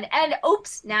gone, and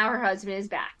oops, now her husband is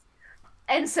back.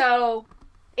 And so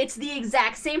it's the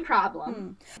exact same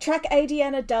problem. Track A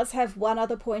Deanna does have one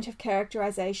other point of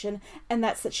characterization, and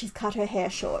that's that she's cut her hair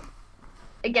short.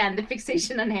 Again, the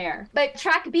fixation on hair. But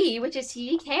track B, which is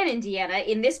TV Canon Deanna,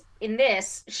 in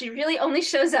this, she really only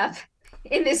shows up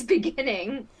in this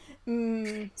beginning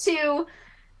to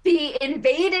be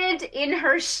invaded in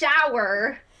her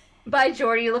shower by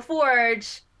Geordie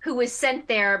LaForge, who was sent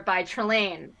there by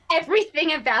Trelane.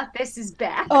 Everything about this is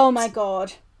bad. Oh my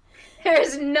god. There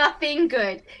is nothing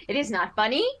good. It is not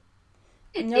funny.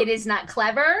 Nope. It is not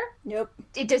clever. Nope.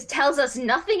 It just tells us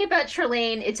nothing about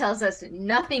Trelane. It tells us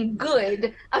nothing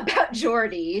good about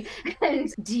Geordie. And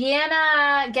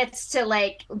Deanna gets to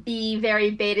like be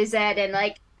very Beta Z and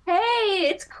like, hey,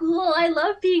 it's cool. I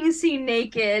love being seen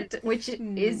naked, which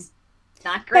is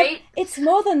not great. But it's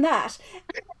more than that.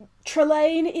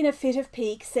 Trelane, in a fit of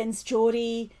pique, sends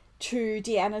Geordie to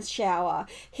Deanna's shower.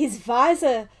 His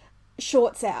visor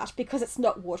shorts out because it's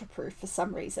not waterproof for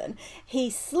some reason. He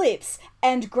slips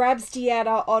and grabs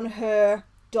Deanna on her ...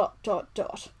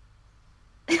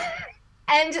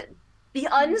 And the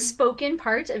unspoken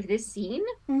part of this scene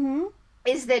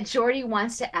is that Jordy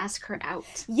wants to ask her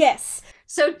out. Yes.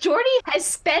 So Jordy has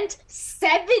spent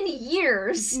 7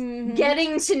 years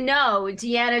getting to know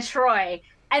Deanna Troy.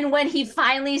 And when he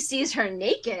finally sees her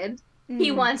naked,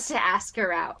 he wants to ask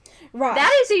her out. That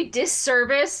Right. is a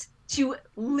disservice to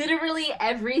literally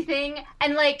everything.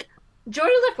 And like,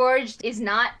 Jordy LaForge is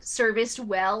not serviced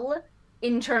well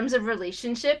in terms of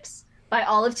relationships by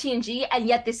all of TNG, and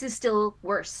yet this is still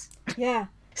worse. Yeah.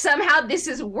 Somehow this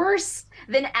is worse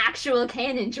than actual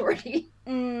canon Jordy.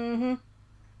 Mm-hmm.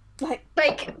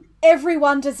 Like,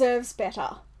 everyone deserves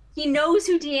better. he knows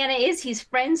who Deanna is. He's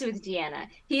friends with Deanna.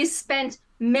 He's spent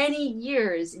many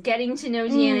years getting to know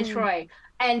Deanna Troy.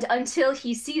 And until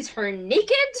he sees her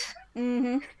naked,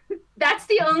 that's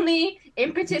the only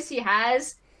impetus he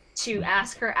has to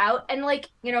ask her out. And like,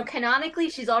 canonically,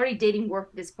 she's already dating Worf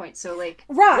at this point. So like,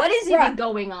 what is even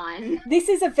going on? This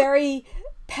is a very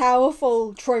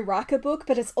powerful Troy Riker book,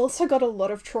 but it's also got a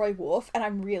lot of Troy Worf, and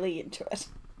I'm really into it.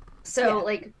 So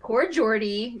like, poor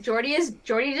Geordi.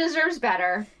 Geordi deserves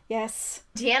better. Yes.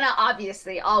 Deanna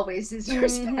obviously always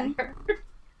deserves better.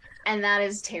 And that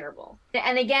is terrible.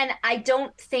 And again, I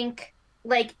don't think,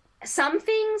 like, some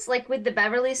things, like with the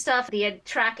Beverly stuff, the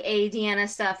track A Deanna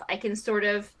stuff,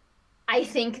 I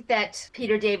think that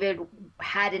Peter David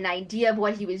had an idea of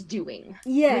what he was doing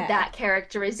with that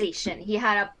characterization. He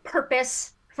had a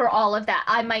purpose for all of that.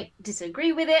 I might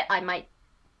disagree with it. I might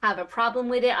have a problem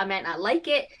with it. I might not like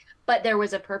it, but there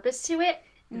was a purpose to it.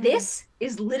 This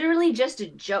is literally just a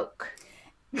joke.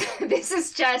 This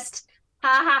is just,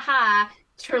 ha ha ha,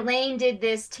 Trelane did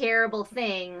this terrible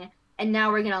thing, and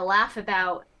now we're going to laugh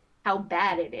about how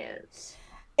bad it is.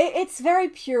 It's very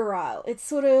puerile. It's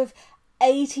sort of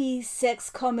 80s sex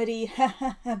comedy,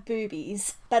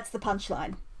 boobies. That's the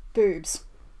punchline. Boobs.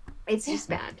 It's just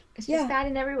bad. It's just bad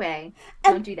in every way.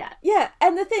 And, don't do that. Yeah,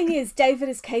 and the thing is, David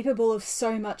is capable of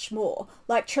so much more.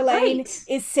 Like, Trelane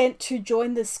is sent to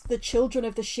join the children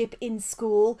of the ship in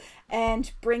school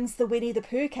and brings the Winnie the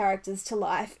Pooh characters to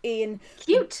life in...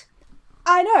 Cute.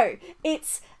 I know.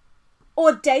 It's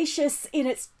audacious in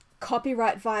its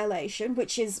copyright violation,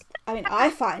 which is, I mean, I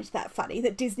find that funny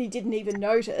that Disney didn't even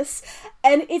notice.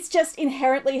 And it's just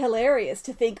inherently hilarious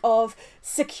to think of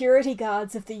security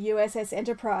guards of the USS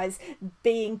Enterprise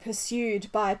being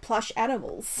pursued by plush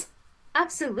animals.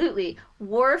 Absolutely.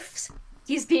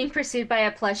 He's being pursued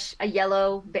by a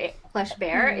yellow plush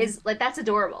bear is like, that's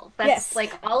adorable. That's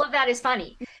like, all of that is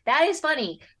funny. That is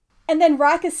funny. And then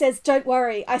Riker says, "Don't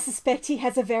worry, I suspect he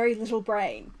has a very little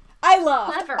brain." I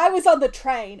laughed. Clever. I was on the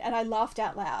train and I laughed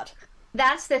out loud.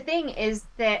 That's the thing, is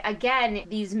that, again,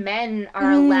 these men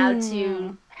are allowed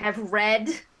to have read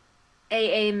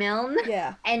A.A. Milne.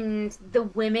 Yeah. And the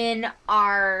women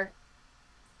are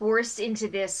forced into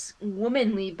this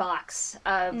womanly box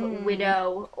of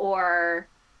widow or...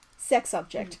 sex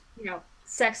object.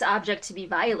 Sex object to be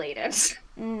violated.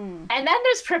 And then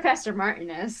there's Professor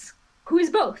Martinez, who is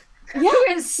both.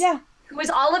 Yeah. Who is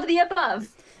all of the above.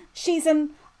 She's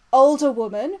an older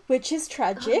woman, which is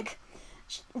tragic.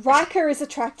 Riker is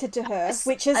attracted to her,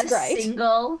 which is great.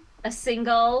 A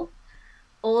single,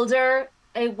 older,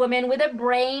 a woman with a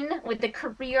brain, with a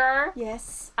career.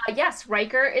 Yes. Yes,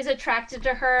 Riker is attracted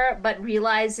to her, but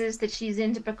realizes that she's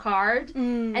into Picard.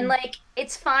 And, like,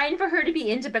 it's fine for her to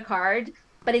be into Picard,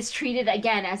 but it's treated,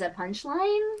 again, as a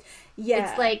punchline. Yeah.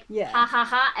 It's like, ha ha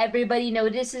ha, everybody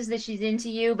notices that she's into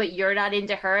you, but you're not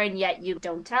into her, and yet you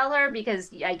don't tell her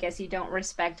because I guess you don't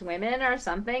respect women or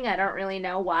something. I don't really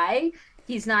know why.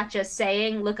 He's not just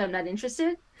saying, look, I'm not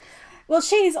interested. Well,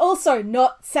 she's also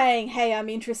not saying, hey, I'm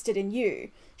interested in you.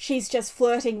 She's just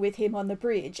flirting with him on the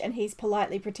bridge, and he's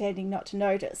politely pretending not to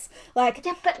notice. Like,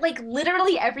 yeah, but like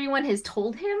literally everyone has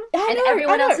told him, and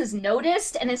everyone else has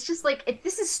noticed, and it's just like,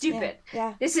 this is stupid.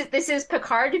 Yeah. This is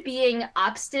Picard being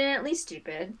obstinately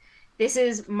stupid. This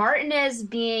is Martinez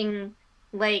being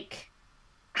like,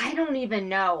 I don't even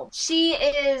know. She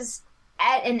is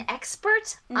an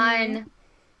expert on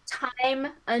time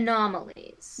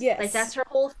anomalies. Yes. Like, that's her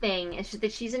whole thing, is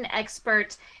that she's an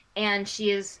expert, and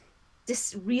she is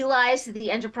just realized that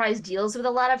the Enterprise deals with a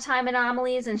lot of time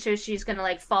anomalies, and so she's gonna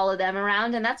like follow them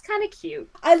around, and that's kind of cute.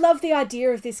 I love the idea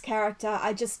of this character.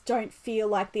 I just don't feel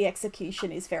like the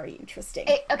execution is very interesting.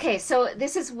 Okay, so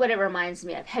this is what it reminds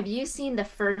me of. Have you seen the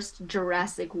first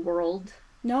Jurassic World?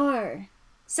 No.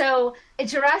 So,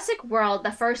 Jurassic World,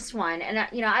 the first one, and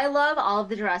I love all of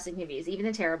the Jurassic movies, even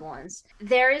the terrible ones.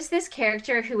 There is this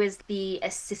character who is the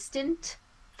assistant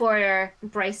for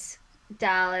Bryce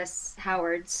Dallas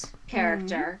Howard's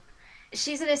character.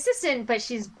 She's an assistant, but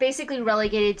she's basically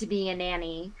relegated to being a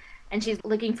nanny. and she's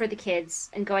looking for the kids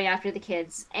and going after the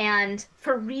kids. And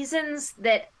for reasons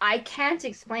that I can't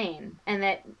explain and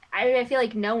that I feel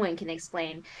like no one can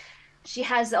explain, she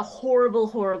has a horrible,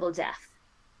 horrible death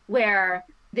where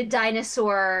the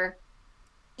dinosaur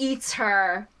eats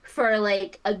her for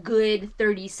like a good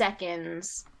 30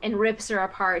 seconds and rips her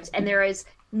apart. And there is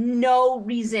no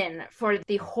reason for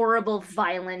the horrible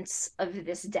violence of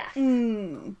this death.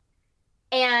 Mm.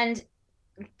 And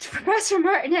Professor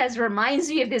Martinez reminds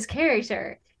me of this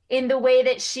character in the way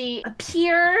that she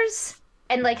appears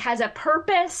and like has a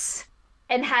purpose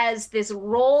and has this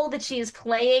role that she is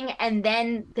playing, and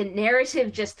then the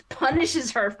narrative just punishes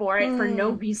her for it for no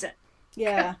reason.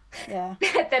 Yeah, yeah.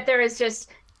 That there is just,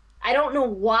 I don't know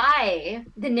why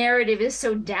the narrative is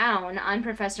so down on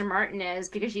Professor Martinez,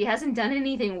 because she hasn't done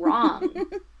anything wrong.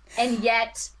 And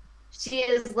yet she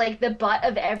is like the butt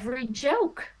of every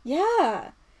joke.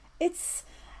 Yeah. It's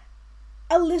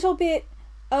a little bit,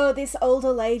 oh, this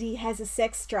older lady has a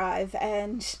sex drive,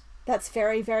 and that's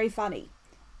very, very funny.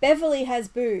 Beverly has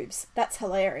boobs. That's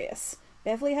hilarious.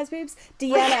 Beverly has boobs?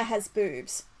 Deanna has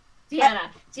boobs. Deanna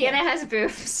has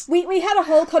boobs. We had a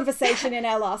whole conversation in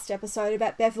our last episode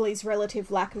about Beverly's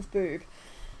relative lack of boob.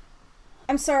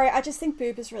 I'm sorry, I just think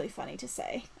boob is really funny to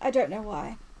say. I don't know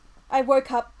why. I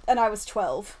woke up and I was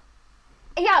 12.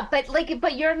 Yeah,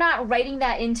 but you're not writing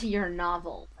that into your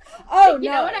novel. Oh, you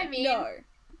no. know what I mean? No.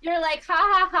 You're like, ha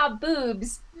ha ha,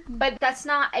 boobs, but that's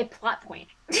not a plot point.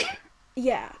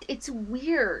 Yeah. It's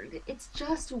weird. It's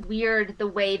just weird the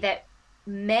way that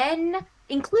men,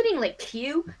 including like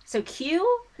Q,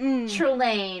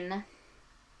 Trelane,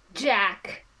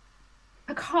 Jack,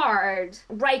 Picard,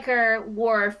 Riker,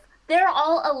 Worf, they're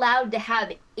all allowed to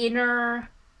have inner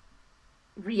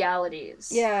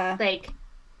realities. Yeah. Like,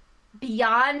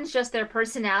 beyond just their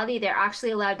personality, they're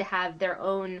actually allowed to have their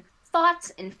own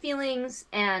thoughts and feelings,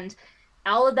 and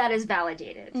all of that is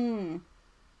validated.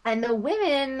 And the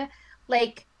women,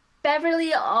 like,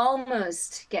 Beverly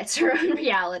almost gets her own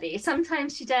reality.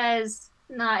 Sometimes she does,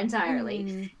 not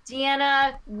entirely.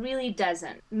 Deanna really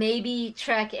doesn't. Maybe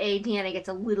Trek A Deanna gets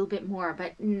a little bit more,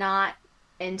 but not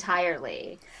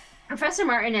entirely. Professor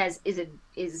Martinez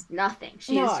is nothing.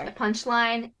 She is a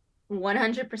punchline,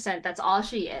 100%. That's all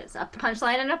she is. A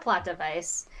punchline and a plot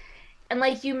device. And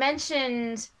like you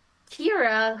mentioned,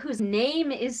 Kira, whose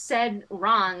name is said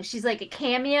wrong, she's like a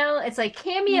cameo. It's like,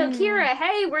 cameo Kira,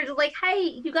 hey, we're like,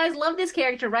 hey, you guys love this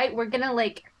character, right? We're gonna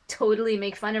like totally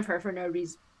make fun of her for no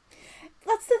reason.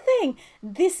 That's the thing.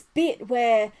 This bit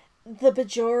where the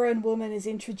Bajoran woman is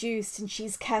introduced and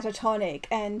she's catatonic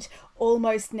and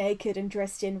almost naked and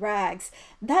dressed in rags,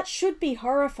 that should be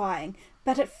horrifying,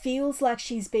 but it feels like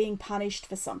she's being punished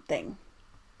for something.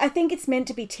 I think it's meant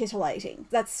to be titillating.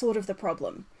 That's sort of the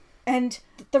problem. And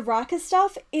the Riker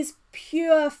stuff is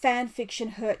pure fan fiction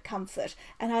hurt comfort,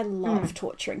 and I love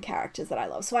torturing characters that I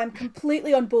love. So I'm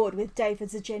completely on board with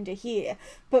David's agenda here.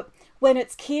 But when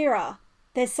it's Kira,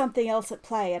 there's something else at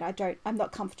play, and I'm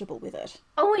not comfortable with it.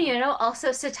 Oh, you know, also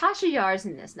Satasha Yar's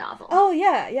in this novel. Oh,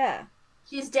 yeah, yeah.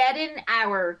 She's dead in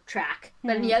our track,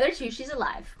 but in the other two, she's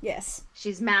alive. Yes.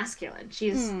 She's masculine.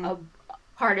 She's a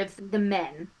part of the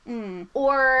men.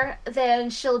 Or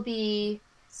then she'll be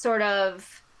sort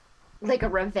of like a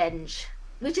revenge,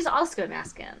 which is also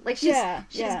masculine. Like she's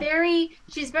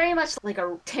very much like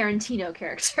a Tarantino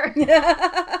character.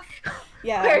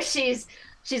 Yeah. Where she's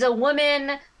a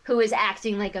woman who is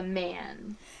acting like a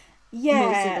man. Yeah.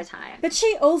 Most of the time. But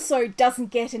she also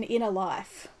doesn't get an inner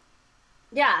life.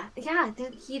 Yeah.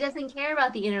 He doesn't care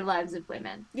about the inner lives of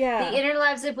women. Yeah. The inner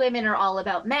lives of women are all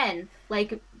about men,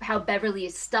 like how Beverly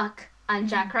is stuck on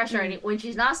Jack Crusher, and when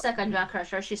she's not stuck on Jack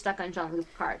Crusher, she's stuck on Jean-Luc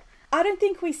Picard. I don't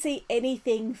think we see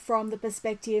anything from the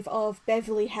perspective of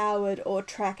Beverly Howard or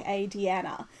Track A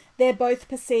Deanna. They're both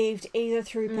perceived either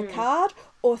through Picard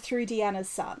or through Deanna's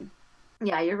son.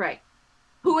 Yeah, you're right.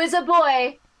 Who is a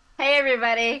boy? Hey,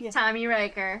 everybody. Yeah. Tommy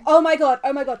Riker. Oh my god.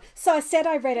 So I said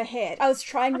I read ahead. I was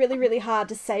trying really, really hard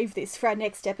to save this for our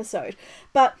next episode.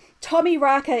 But Tommy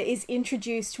Riker is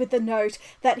introduced with the note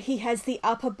that he has the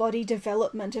upper body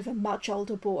development of a much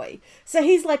older boy. So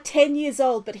he's like 10 years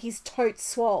old, but he's tote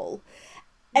swole.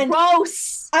 And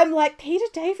gross! I'm like, Peter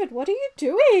David, what are you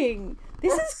doing?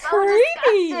 This is so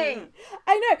creepy. Disgusting.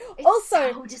 I know. It's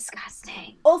so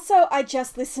disgusting. Also, I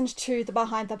just listened to the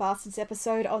Behind the Bastards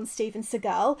episode on Steven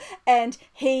Seagal, and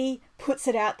he puts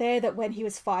it out there that when he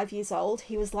was 5 years old,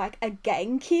 he was like a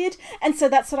gang kid. And so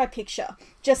that's what I picture.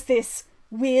 Just this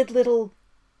weird little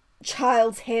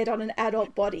child's head on an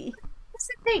adult body. That's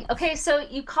the thing. Okay, so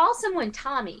you call someone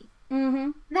Tommy.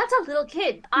 That's a little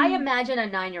kid. I imagine a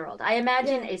 9-year-old. I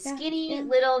imagine a skinny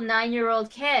little 9-year-old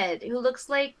kid who looks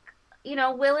like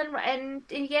Will and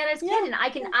Indiana's kid, Yeah, and I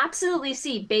can yeah, absolutely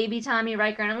see baby Tommy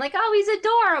Riker, and I'm like, oh, he's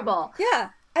adorable. yeah.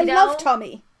 I You love know,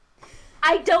 Tommy.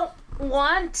 I don't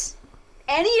want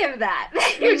any of that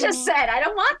that you just Mm, said. I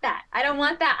don't want that. I don't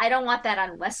want that. I don't want that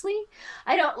on Wesley.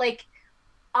 I don't like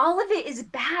all of it is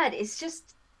bad. It's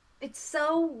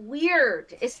so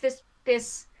weird. It's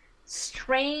this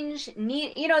strange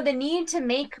need, the need to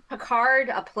make Picard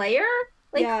a player.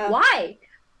 Like, yeah. why?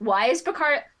 Why is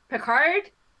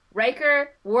Picard,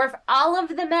 Riker, Worf, all of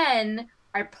the men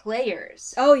are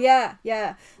players? Oh, yeah,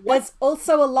 yeah. What? There's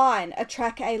also a line, a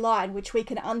track A line, which we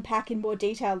can unpack in more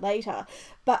detail later,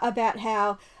 but about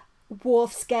how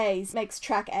Worf's gaze makes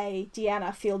track A,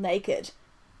 Deanna, feel naked.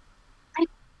 I,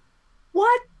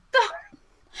 what the?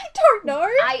 I don't know.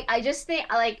 I just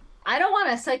think like I don't want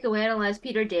to psychoanalyze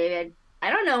Peter David. I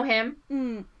don't know him.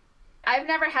 Mm. I've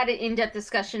never had an in-depth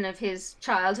discussion of his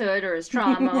childhood or his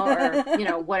trauma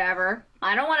or, whatever.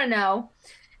 I don't want to know.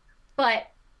 But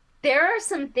there are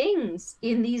some things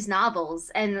in these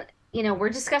novels, and, we're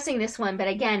discussing this one, but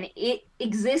again, it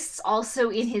exists also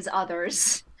in his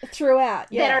others Throughout,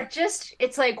 that yeah. are just,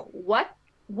 it's like, what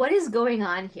is going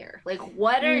on here? Like,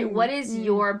 what is Mm.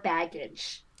 your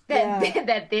baggage that Yeah.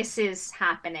 that this is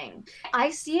happening? I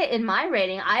see it in my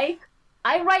writing. I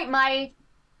write my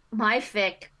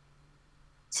fic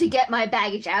to get my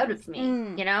baggage out of me.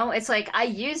 Mm. It's like I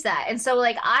use that. And so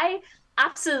like I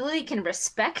absolutely can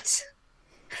respect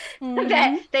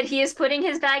Mm-hmm. that he is putting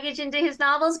his baggage into his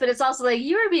novels, but it's also like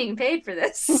you are being paid for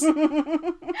this.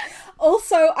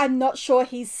 Also, I'm not sure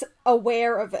he's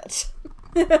aware of it.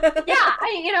 Yeah,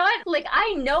 like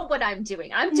I know what I'm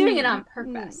doing. I'm doing it on Mm.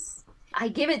 purpose. I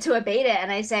give it to a beta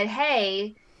and I said,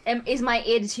 "Hey, is my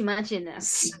id too much in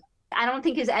this?" I don't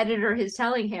think his editor is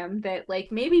telling him that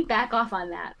like maybe back off on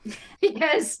that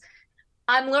because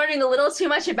I'm learning a little too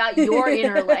much about your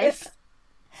inner life.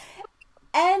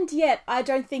 And yet, I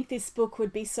don't think this book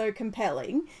would be so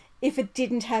compelling if it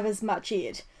didn't have as much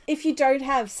id. If you don't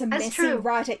have some That's messy true.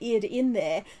 writer id in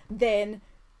there, then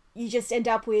you just end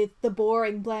up with the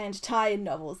boring, bland tie-in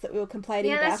novels that we were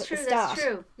complaining Yeah, about that's at the true. That's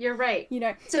start. true. You're right. You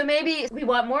know, So maybe we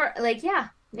want more, like, yeah,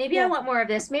 maybe I yeah. want more of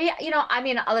this. Maybe, I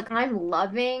mean, like, I'm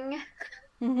loving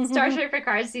Star Trek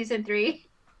Picard season 3.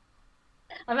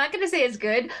 I'm not going to say it's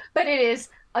good, but it is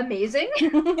amazing.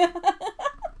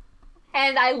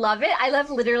 And I love it. I love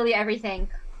literally everything.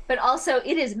 But also,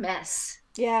 it is mess.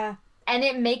 Yeah. And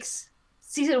it makes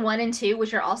season 1 and 2,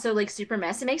 which are also like super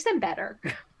mess, it makes them better.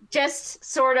 Just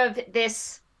sort of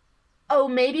this, oh,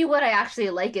 maybe what I actually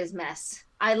like is mess.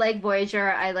 I like Voyager.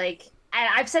 And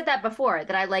I've said that before,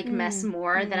 that I like mess Mm,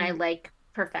 more than I mm. like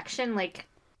perfection. Like,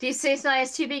 Deep Space Nine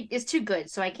is too big, is too good,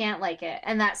 so I can't like it,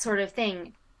 and that sort of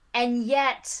thing. And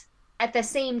yet, at the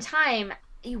same time,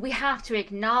 we have to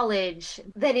acknowledge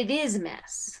that it is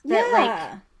mess. That like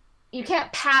Yeah. you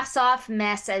can't pass off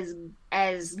mess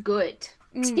as good.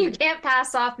 You Mm. can't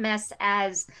pass off mess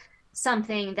as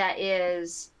something that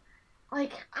is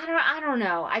like I don't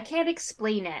know. I can't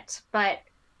explain it, but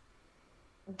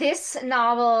this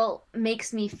novel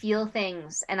makes me feel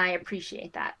things and I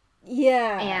appreciate that.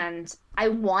 Yeah. And I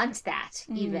want that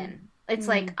Mm. even. It's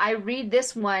like Mm. I read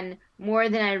this one more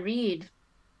than I read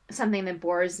something that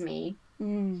bores me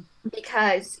Mm.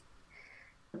 because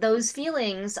those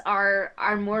feelings are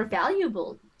more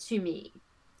valuable to me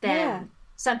Yeah. than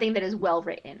something that is well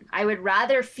written. I would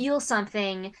rather feel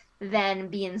something than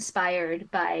be inspired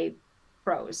by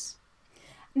prose.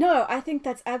 No, I think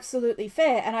that's absolutely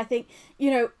fair. And I think,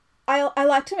 I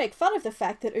like to make fun of the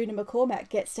fact that Una McCormack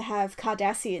gets to have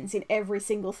Cardassians in every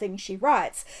single thing she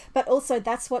writes, but also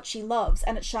that's what she loves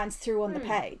and it shines through on the Hmm.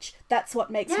 page. That's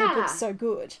what makes her books Yeah. so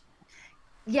good.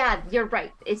 Yeah, you're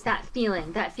right. It's that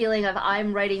feeling of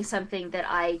I'm writing something that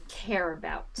I care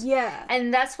about. Yeah.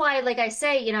 And that's why, like I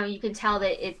say, you can tell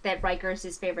that Riker's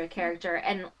his favorite character.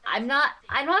 And I'm not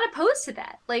opposed to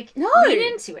that. Like, No! lean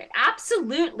into it.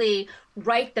 Absolutely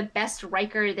write the best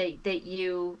Riker that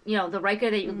the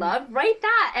Riker that you love, write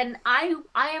that. And I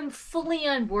am fully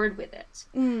on board with it.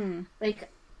 Mm. Like,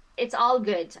 it's all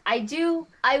good.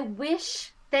 I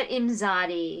wish that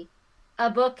Imzadi,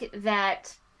 a book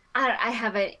that I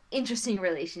have an interesting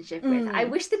relationship with. I Mm.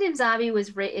 wish that Imzadi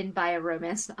was written by a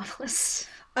romance novelist.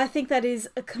 I think that is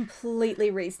a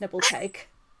completely reasonable take.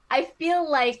 I feel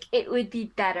like it would be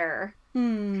better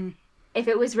Mm. if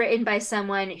it was written by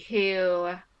someone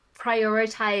who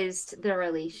prioritized the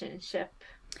relationship.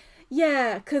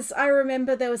 Yeah, because I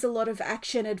remember there was a lot of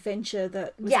action adventure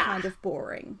that was Yeah, kind of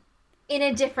boring. in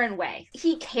a different way.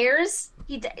 He cares.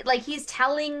 He's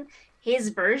telling his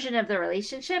version of the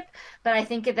relationship, but I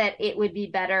think that it would be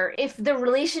better if the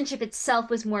relationship itself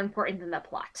was more important than the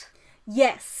plot.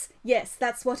 Yes,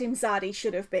 that's what Imzadi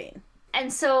should have been.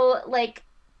 And so, like,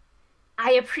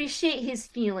 I appreciate his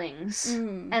feelings,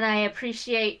 and I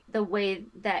appreciate the way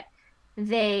that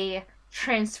they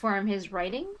transform his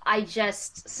writing. I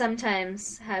just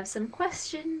sometimes have some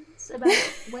questions about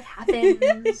what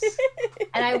happens.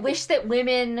 And I wish that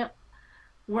women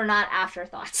were not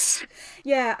afterthoughts.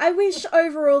 Yeah, I wish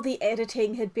overall the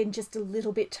editing had been just a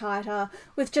little bit tighter,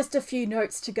 with just a few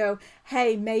notes to go,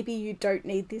 hey, maybe you don't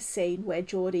need this scene where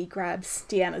Geordie grabs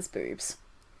Deanna's boobs.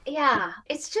 Yeah,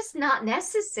 it's just not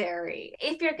necessary.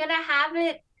 If you're gonna have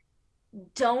it,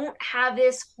 don't have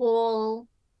this whole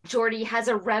Geordie has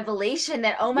a revelation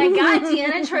that, oh my God,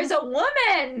 Deanna Troy's a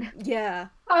woman. Yeah.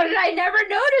 How did I never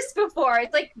notice before?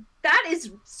 It's like, that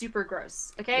is super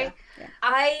gross, okay? Yeah.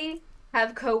 I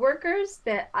have coworkers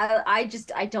that I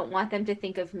don't want them to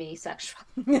think of me sexually.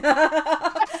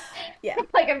 Yeah.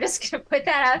 Like, I'm just gonna put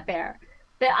that out there.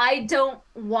 That I don't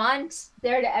want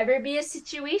there to ever be a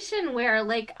situation where,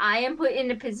 like, I am put in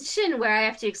a position where I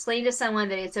have to explain to someone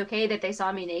that it's okay that they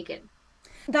saw me naked.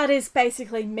 That is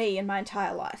basically me in my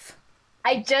entire life.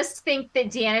 I just think that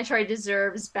Deanna Troy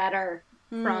deserves better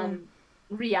from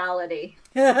reality.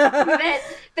 that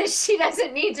she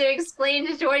doesn't need to explain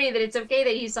to Geordie that it's okay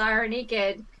that he saw her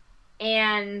naked.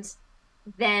 And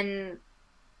then,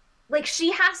 like,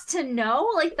 she has to know,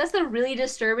 like, that's the really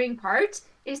disturbing part,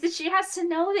 is that she has to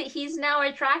know that he's now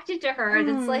attracted to her. And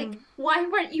it's like, why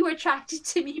weren't you attracted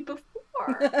to me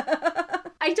before?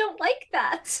 I don't like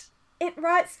that. It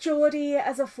writes Geordie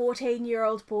as a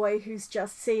 14-year-old boy who's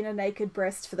just seen a naked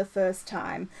breast for the first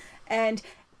time. And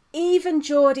even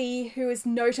Geordie, who is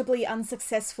notably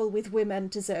unsuccessful with women,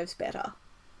 deserves better.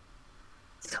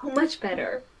 So much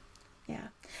better. Yeah.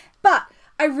 But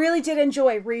I really did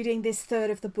enjoy reading this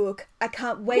third of the book. I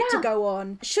can't wait to go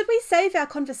on. Should we save our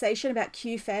conversation about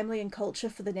Q family and culture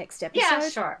for the next episode? Yeah,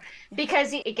 sure.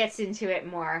 Because it gets into it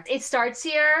more. It starts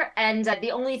here, and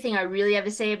the only thing I really have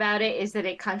to say about it is that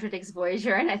it contradicts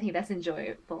Voyager, and I think that's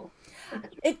enjoyable.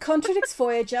 It contradicts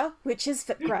Voyager, which is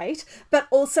great, but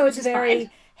also it's very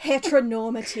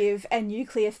heteronormative and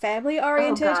nuclear family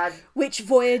oriented, which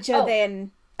Voyager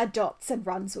then adopts and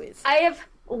runs with. I have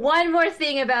one more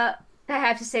thing I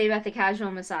have to say about the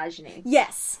casual misogyny.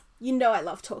 Yes. You know I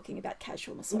love talking about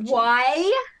casual misogyny.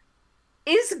 Why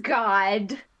is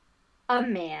God a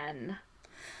man?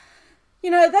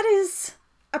 You know, that is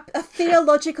a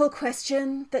theological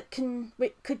question that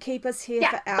could keep us here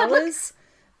for hours.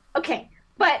 Okay,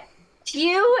 but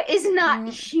Q is not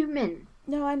human.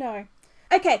 No, I know.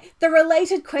 Okay, the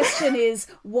related question is,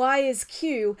 why is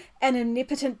Q an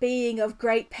omnipotent being of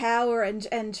great power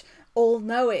and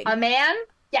all-knowing? A man?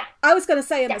 Yeah. I was going to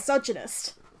say a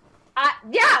misogynist.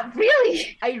 Yeah,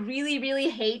 really. I really, really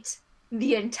hate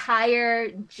the entire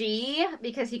G,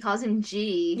 because he calls him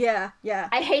G. Yeah.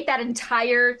 I hate that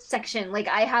entire section. Like,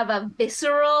 I have a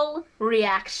visceral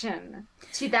reaction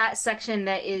to that section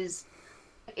that is...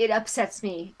 It upsets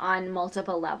me on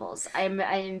multiple levels. I'm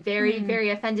very,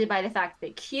 very offended by the fact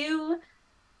that Q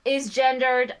is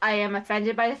gendered. I am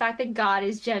offended by the fact that God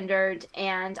is gendered,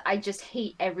 and I just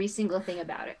hate every single thing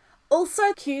about it.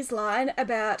 Also, Q's line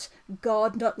about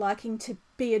God not liking to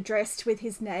be addressed with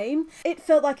his name, it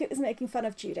felt like it was making fun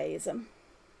of Judaism.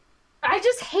 I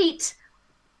just hate,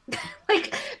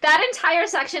 like, that entire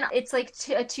section. It's like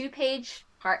a 2-page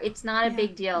part. It's not a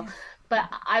big deal, but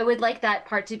I would like that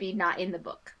part to be not in the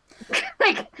book.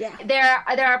 There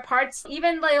are parts,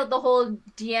 even like the whole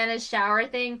Deanna's shower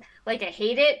thing, like, I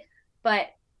hate it, but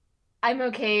I'm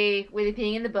okay with it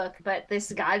being in the book. But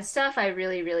this God stuff, I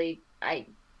really, really,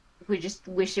 we just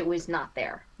wish it was not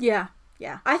there. Yeah.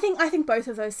 I think both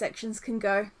of those sections can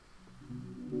go.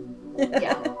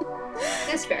 Yeah.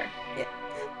 That's fair. Yeah.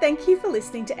 Thank you for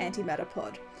listening to Antimatter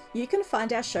Pod. You can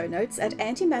find our show notes at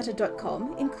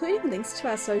antimatter.com, including links to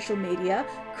our social media,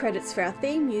 credits for our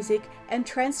theme music, and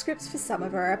transcripts for some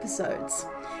of our episodes.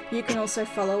 You can also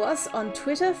follow us on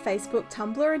Twitter, Facebook,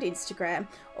 Tumblr, and Instagram,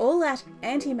 all at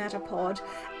antimatterpod,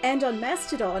 and on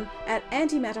Mastodon at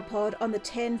antimatterpod on the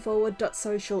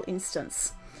 10forward.social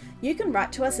instance. You can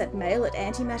write to us at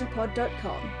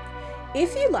mail@antimatterpod.com.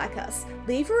 If you like us,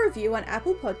 leave a review on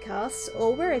Apple Podcasts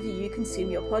or wherever you consume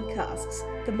your podcasts.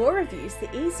 The more reviews, the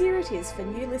easier it is for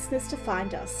new listeners to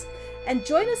find us. And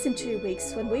join us in 2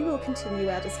 weeks when we will continue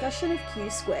our discussion of Q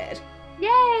squared.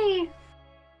 Yay!